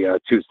appears. The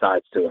two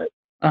sides to it.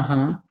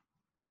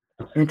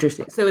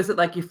 Interesting. So is it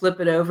like you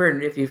flip it over,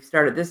 and if you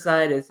start at this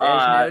side, it's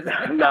no.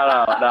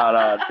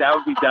 That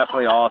would be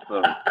definitely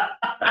awesome.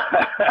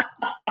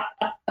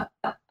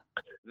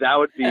 That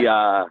would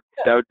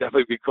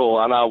definitely be cool.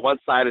 On one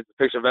side it's a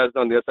picture of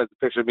Esno, on the other side it's a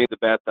picture of me in the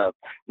bathtub.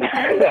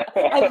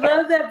 I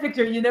love that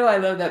picture. I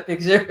love that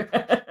picture.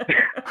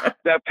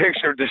 That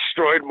picture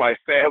destroyed my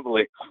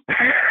family.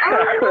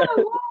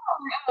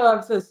 Oh,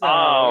 I'm so sorry.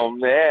 Oh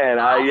man,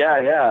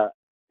 yeah.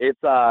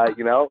 It's I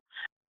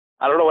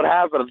don't know what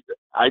happened.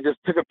 I just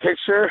took a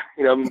picture.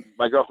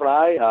 My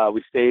girlfriend and I,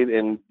 we stayed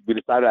and we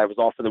decided I was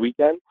off for the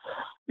weekend.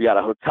 We got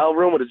a hotel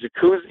room with a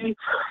jacuzzi.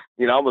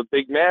 I'm a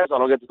big man, so I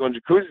don't get to go in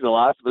jacuzzis a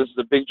lot. So this is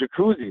a big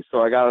jacuzzi.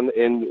 So I got in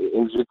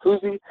the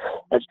jacuzzi.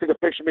 I just took a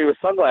picture of me with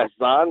sunglasses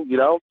on.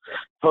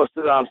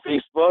 Posted it on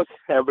Facebook.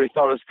 Everybody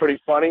thought it was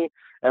pretty funny.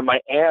 And my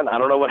aunt, I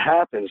don't know what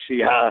happened. She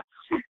said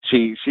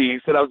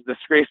I was a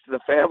disgrace to the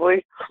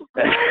family.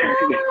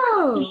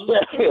 Oh,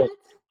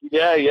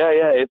 yeah.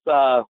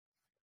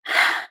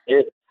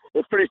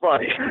 It's pretty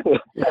funny.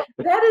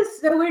 That is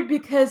so weird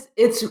because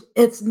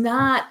it's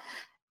not.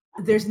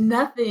 There's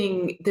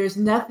nothing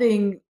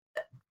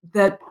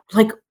that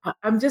like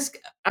I'm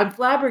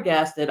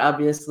flabbergasted.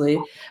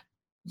 Obviously,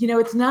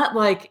 it's not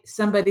like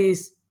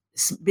somebody's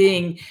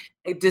being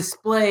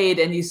displayed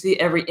and you see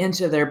every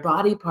inch of their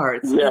body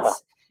parts. Yeah.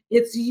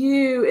 It's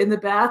you in the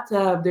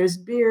bathtub. There's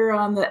beer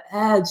on the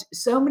edge.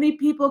 So many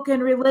people can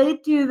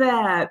relate to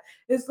that.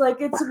 It's like,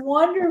 it's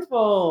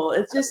wonderful.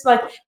 It's just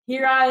like,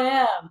 here I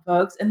am,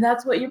 folks. And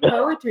that's what your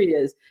poetry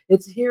is.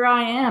 It's here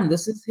I am.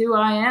 This is who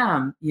I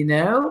am,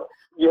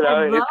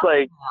 It's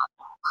like,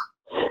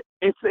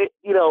 at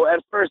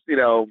first,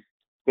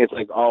 it's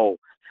like, oh,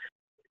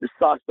 it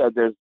sucks that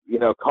there's,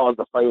 cause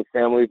to fight with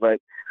family, but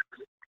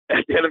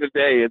at the end of the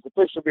day, it's a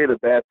picture of me in a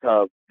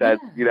bathtub that,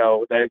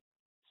 that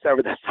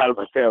severed that side of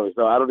my family.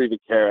 So I don't even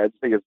care. I just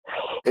think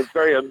it's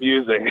very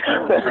amusing.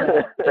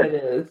 Yeah,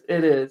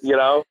 it is.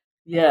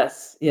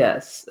 Yes.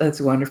 That's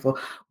wonderful.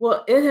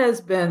 Well, it has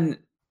been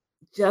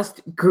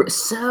just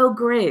so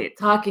great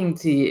talking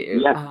to you.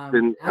 Yes, it's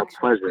been a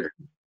pleasure.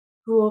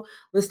 Cool.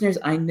 Listeners,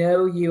 I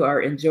know you are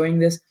enjoying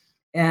this,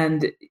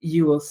 and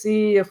you will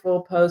see a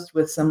full post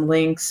with some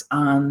links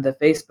on the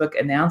Facebook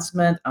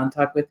announcement on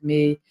Talk With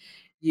Me.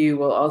 You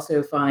will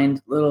also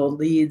find little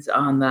leads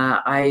on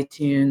the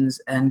iTunes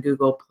and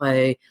Google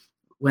Play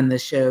when the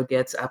show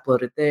gets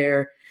uploaded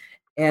there.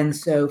 And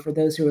so for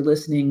those who are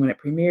listening when it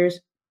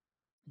premieres,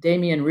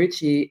 Damian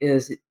Rucci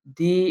is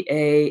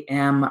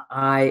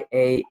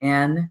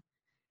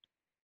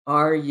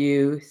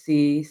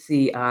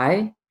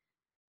DamianRucci.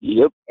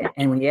 Yep.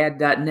 And when you add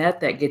 .net,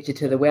 that gets you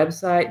to the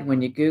website. And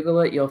when you Google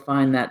it, you'll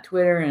find that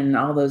Twitter and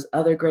all those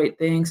other great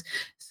things.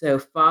 So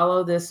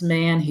follow this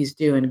man. He's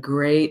doing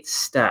great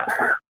stuff.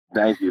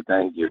 Thank you.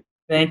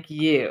 Thank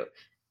you.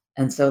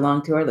 And so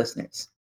long to our listeners.